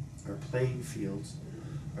 our playing fields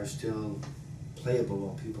are still playable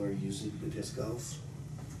while people are using the disc golf.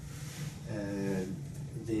 And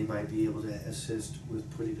they might be able to assist with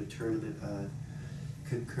putting a tournament on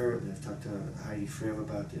concurrently. I've talked to Heidi Fram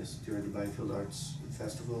about this during the Byfield Arts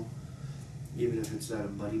Festival. Even if it's not a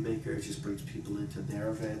moneymaker, it just brings people into their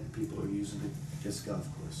event. People are using the disc golf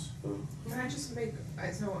course. Can I just make,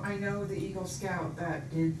 so I know the Eagle Scout that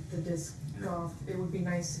did the disc golf, it would be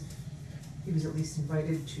nice if he was at least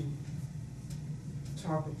invited to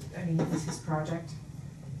talk with, I mean, it was his project,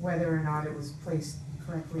 whether or not it was placed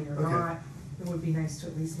correctly or Okay. not. It would be nice to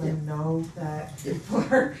at least let him know that people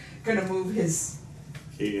are gonna move his,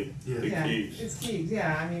 Keegan, Yeah. Big yeah, Keys. his keys,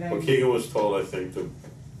 yeah, I mean, Well, Keegan was told, I think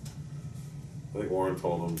Warren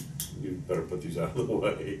told him, you better put these out of the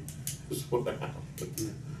way, is what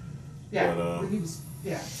happened. yeah, but, but he was,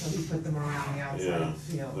 yeah, so he put them around the outside Yeah, of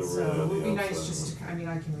the field, they were so on it would the be nice outside. just to, I mean,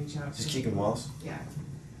 I can reach out to Just him. Keegan Walls? Yeah.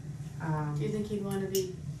 Do you think he'd wanna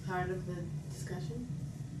be part of the discussion?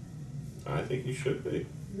 I think he should be.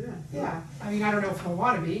 Yeah, I mean, I don't know if he'll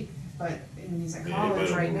wanna be, but, I mean, he's at Yeah, he college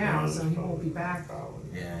might right move now, on, so he won't be probably. back.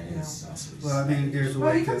 Yeah, it is. Well, I mean, there's a Well,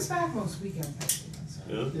 way he comes to, back most weekends, actually, so.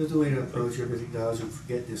 Yeah? there's a way to approach everything now as we're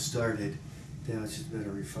getting this started. Now it's just a matter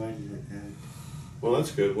of refining it, and Well,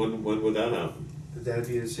 that's good. When would that happen? that'd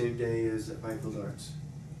be the same day as at Byfield Arts.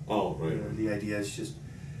 Oh, right. The idea is just,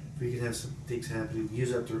 if we can have some things happening,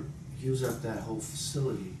 use up that whole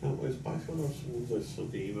facility. Oh, is Byfield Arts, was I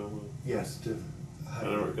sent the email? Yes, to I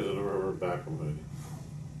never, because I never heard back from Heidi.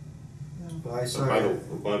 No. Well, I saw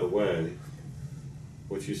And by the way,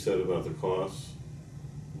 what you said about the costs,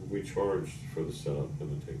 we charged for the setup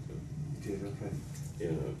and the takedown. you did, okay. Yeah,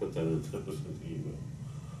 I put that in the email.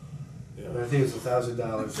 But I Yeah. think it's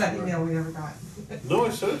 $1,000. It's that email we never got. No, I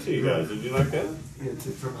sent it to you guys. Did you not get it? Yeah,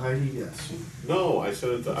 from Heidi, yes. No, I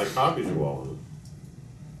sent it to, I copied you all in it.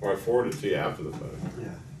 Or I forwarded it to you after the fact. Yeah.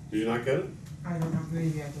 Did you not get it? I don't know,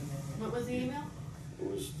 maybe I didn't. What was the email?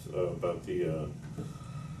 It was about the,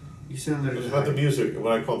 You sent a it letter was to about the Heidi. music,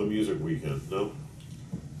 what I call the music weekend, no?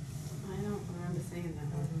 I don't remember saying I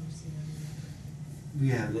don't that. remember seeing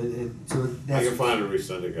Yeah, and so I that's. can find and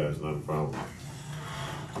resend it, guys, not a problem.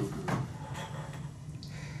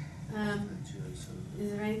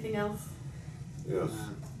 Is there anything else? Yes.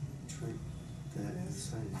 That and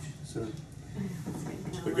signage, so.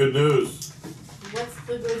 The good news. What's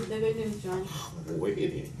the good news, John?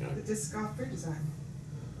 Waiting. The disc golf redesign.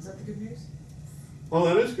 Is that the good news? Well,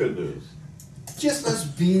 that is good news. Just us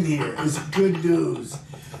being here is good news.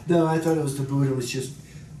 No, I thought it was the Buddha was just.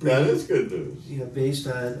 That is good news. You know, based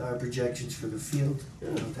on our projections for the field. Yeah.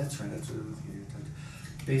 Oh, that's right, that's what I was here.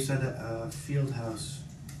 Based on the field house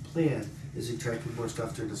plan, is attracting more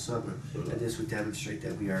stuff during the summer. And this would demonstrate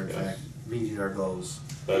that we are in Yes. fact meeting our goals.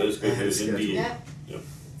 That is good Ahead of news schedule. indeed. Yeah. Yep.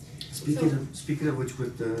 Speaking of which,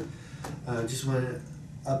 with the, just want to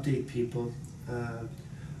update people.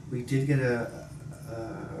 We did get a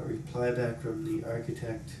reply back from the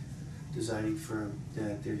architect designing firm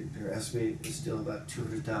that their estimate is still about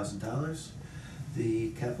 $200,000.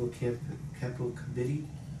 The capital committee,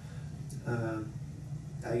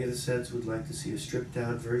 I get a sense, would like to see a stripped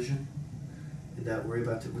down version and not worry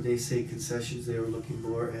about when they say concessions, they were looking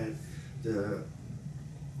more at the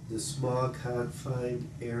small confined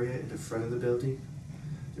area in the front of the building.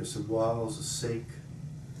 There's some walls, a sink,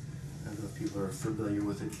 don't know if people are familiar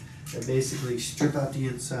with it. And basically strip out the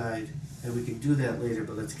inside, and we can do that later,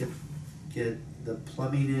 but let's get the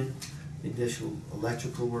plumbing in, initial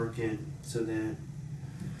electrical work in, so that, and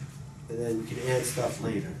then we can add stuff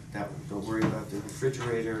later. Don't worry about the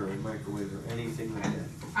refrigerator or microwave or anything like that.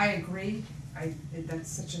 I agree, that's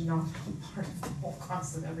such a nominal part of the whole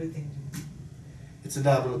cost of everything. It's a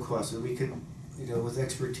nominal cost, and we can, with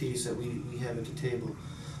expertise that we have at the table,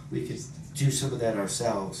 we could do some of that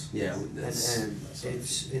ourselves. Yeah, And that's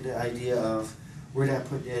it's in the idea of, we're not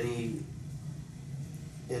putting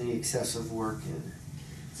any excessive work in.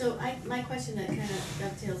 So my question that kind of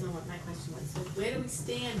dovetails on what my question was, so where do we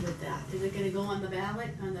stand with that? Is it gonna go on the ballot,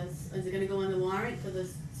 is it gonna go on the warrant for the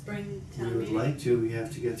spring We town would meeting? like to, we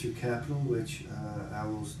have to get through capital, which I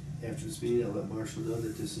will, after this meeting, I'll let Marshall know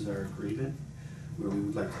that this is our agreement, where we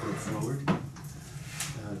would like to go forward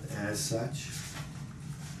as such.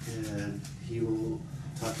 And he will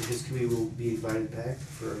talk to his committee, will be invited back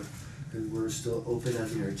and we're still open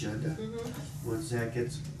on their agenda. Mm-hmm. Once that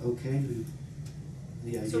gets okay,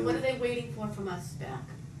 the idea. So what are they waiting for from us back?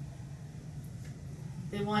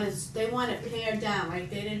 They want it pared down, right?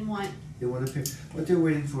 They didn't want, They want to pick, what they're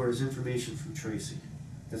waiting for is information from Tracy.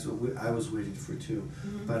 That's what I was waiting for too,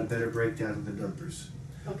 about a better breakdown of the numbers.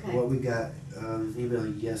 okay. What we got, email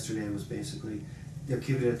yesterday was basically, they're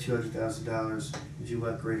keeping it at $200,000. If you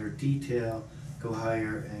want greater detail, go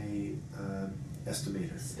hire a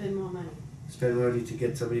estimator. Spend more money. Spend money to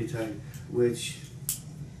get somebody to, which,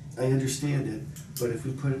 I understand it, but if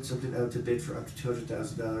we put something out to bid for up to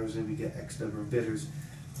 $200,000 and we get X number of bidders,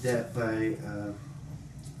 that by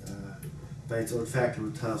its own factor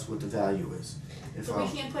will tell us what the value is. If So we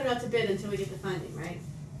can't put it out to bid until we get the funding, right?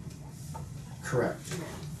 Correct.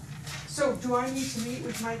 So do I need to meet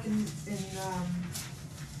with Mike and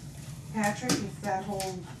Patrick if that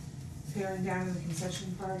whole tearing down of the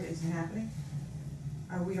concession part isn't happening?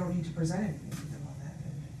 We don't need to present anything to them on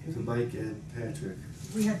that. So Mike and Patrick.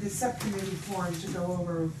 We had this subcommittee formed to go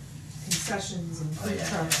over concessions and food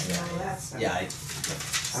trucks and all that stuff. Yeah,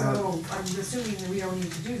 So I'm assuming that we don't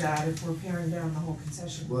need to do that if we're paring down the whole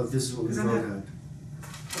concession. Well, this is what we Because I'm vote not- on,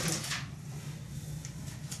 Okay.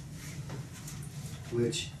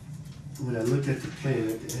 which, when I looked at the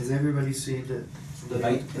plan, has everybody seen it?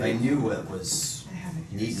 if I knew what was I have it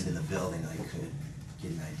here. needed in the building, I could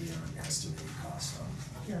get an idea on estimated cost on.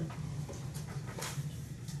 Here.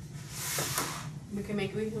 We can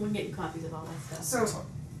get you copies of all that stuff. So,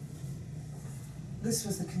 this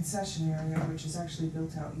was the concession area, which is actually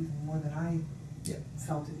built out even more than I Yeah.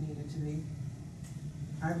 felt it needed to be.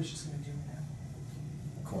 I was just gonna do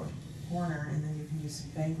that corner, and then you can use some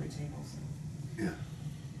banquet tables. Yeah.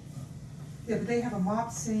 Yeah, but they have a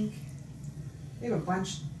mop sink, they have a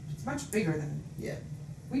bunch, it's much bigger than, Yeah,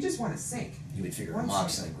 we just want a sink, you would figure a One mop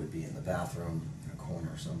sink. sink would be in the bathroom, in a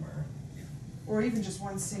corner somewhere. or even just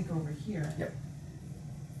one sink over here. Yep.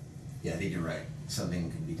 Yeah, I think you're right, something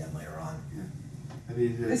can be done later on. I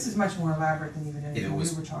mean, This is much more elaborate than even If it anything we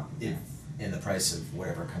was, were talking if, about. in the price of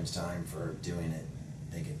whatever comes time for doing it,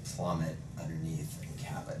 they could plumb it underneath and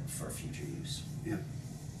cap it for future use. yeah.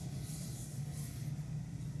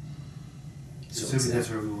 So Assuming it's that's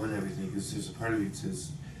that- where we want everything, because there's a part of me that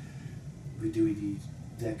says, we need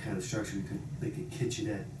that kind of structure, we could make a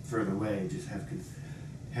kitchenette further away, and just have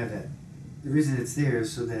that. The reason it's there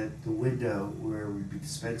is so that the window where we'd be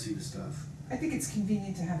dispensing the stuff. I think it's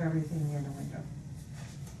convenient to have everything near the window.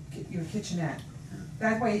 Your kitchenette. Yeah.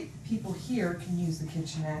 That way, people here can use the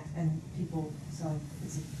kitchenette and people, so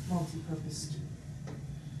it's a multi-purpose.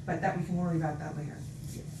 But that, we can worry about that later.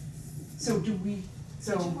 So do we, Did you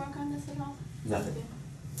so, work on this at all? Nothing.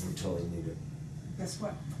 We totally need it. guess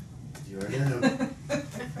what? You already know.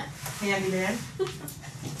 Handyman.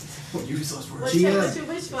 Use those words. What's GM. what you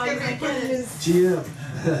wish for, you might get it. GM.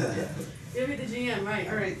 You'll be the GM, right?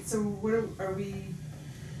 Alright, so what are we,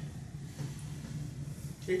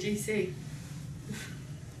 The GC.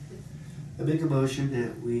 I make a motion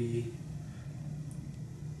that we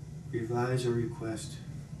revise a request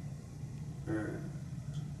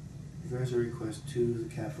to the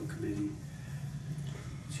capital committee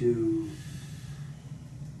to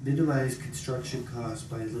minimize construction costs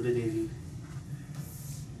by eliminating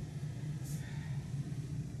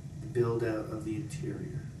the build out of the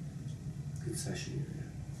interior concession area.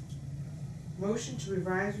 motion to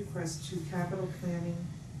revise request to capital planning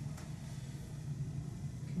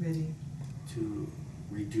committee To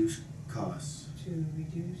reduce costs. to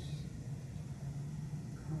reduce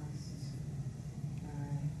costs by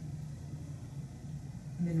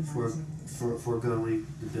minimizing. For foregoing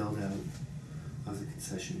the build out of the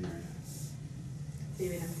concession area.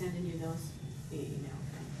 David, I'm sending you those via email.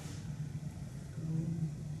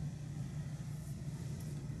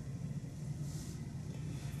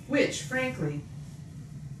 Which, frankly,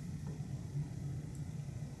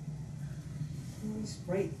 I always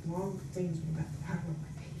write long things at the bottom of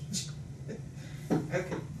my page.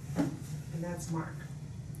 Okay, and that's Mark.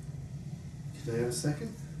 Did I have a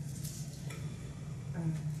second?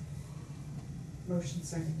 Motion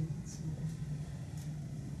seconded.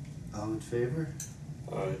 All in favor?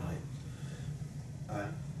 Aye. Aye.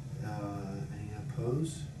 Any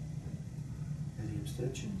opposed? Any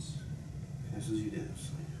abstentions? Passes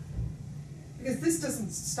unanimously. Because this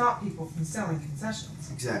doesn't stop people from selling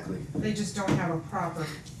concessions. Exactly. They just don't have a proper.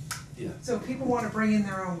 Yeah. So if people wanna bring in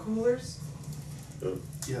their own coolers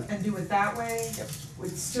Yeah. and do it that way, Yep.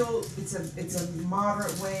 it's still, it's a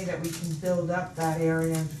moderate way that we can build up that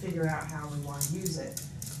area and figure out how we wanna use it.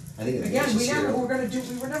 I think Again, we here.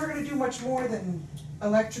 were never gonna do much more than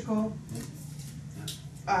electrical,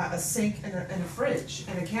 a sink and a fridge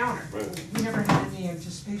and a counter. Right. We never had any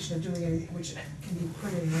anticipation of doing anything, which can be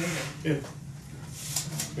put in later. Yeah.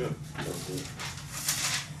 Yeah, that's it.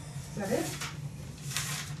 Is that it?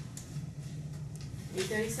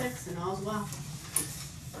 8:36 and all's well.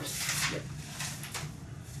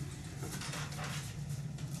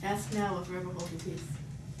 Ask now if forever hold your peace.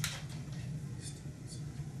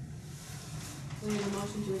 We have a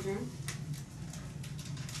motion to adjourn?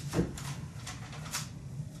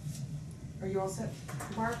 Are you all set,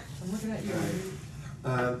 Mark? I'm looking at you.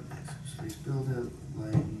 Space build out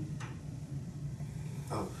lighting.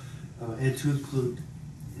 And to include,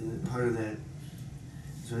 part of that,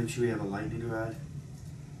 so make sure we have a lightning rod.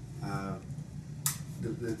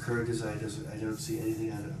 The current design doesn't, I don't see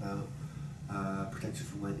anything on it about, protection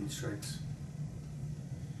from lightning strikes.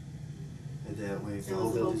 And that way, if the That whole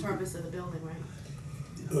was the whole building's. purpose of the building, right?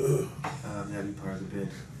 That'd be part of the bid.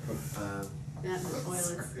 That and the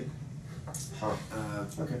toilets. Huh.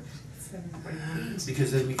 Okay.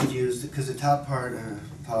 Because then we could use, because the top part,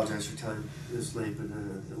 apologize for telling this late, but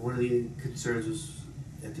one of the concerns was,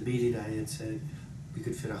 at the meeting I had said, we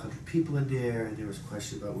could fit 100 people in there, and there was a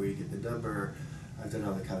question about where you get the number. I've done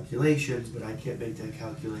all the calculations, but I can't make that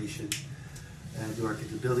calculation, nor can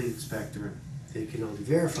the building inspector. They can only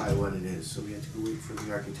verify what it is, so we had to go wait for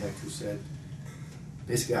the architect who said,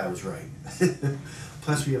 basically I was right.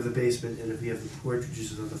 Plus we have the basement, and if we have the porch, which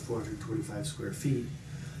is another 425 square feet,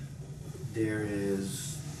 there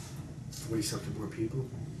is 40-something more people.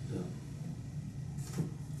 No.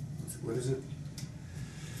 What is it?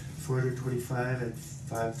 425 at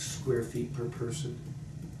 5 square feet per person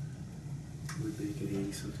would make it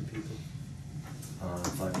 80-something people.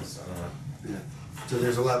 Yeah. So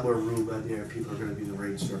there's a lot more room out there. People are going to be in the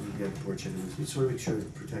rainstorm. We have a porch anyways. We just want to make sure it's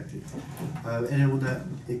protected, and it will not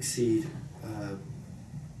exceed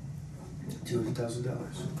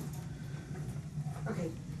 $200,000. Okay,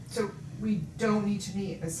 so we don't need to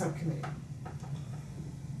meet a subcommittee.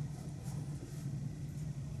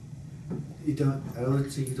 You don't. I don't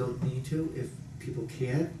say you don't need to. If people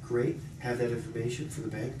can, great. Have that information for the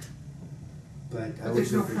bank. But I But would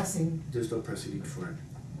there's no never- pressing, There's no pressing need for it.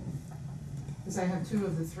 because I have 2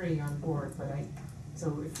 of the 3 on board, but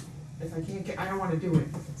so if I can't get, I don't wanna do it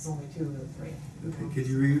if it's only 2 of the 3. Okay. Could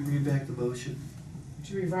you read back the motion?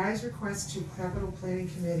 To revise request to capital planning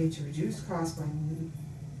committee to reduce cost by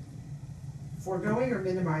foregoing or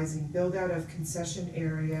minimizing build out of concession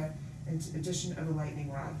area and addition of a lightning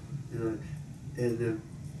rod. And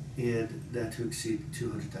not to exceed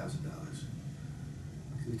 $200,000.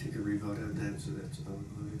 Can we take a revote on that, so that's all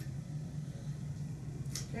voted?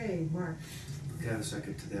 Okay, Mark, Can I have a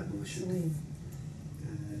second to that motion? Celine,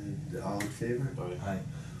 And all in favor? Aye.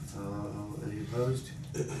 Any opposed?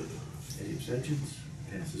 Any abstentions?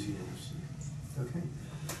 Passes unanimously. Okay.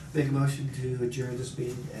 Make a motion to adjourn this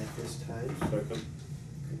meeting at this time Second.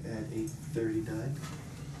 at 8:39.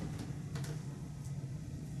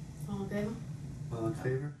 All in favor? All in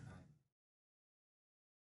favor?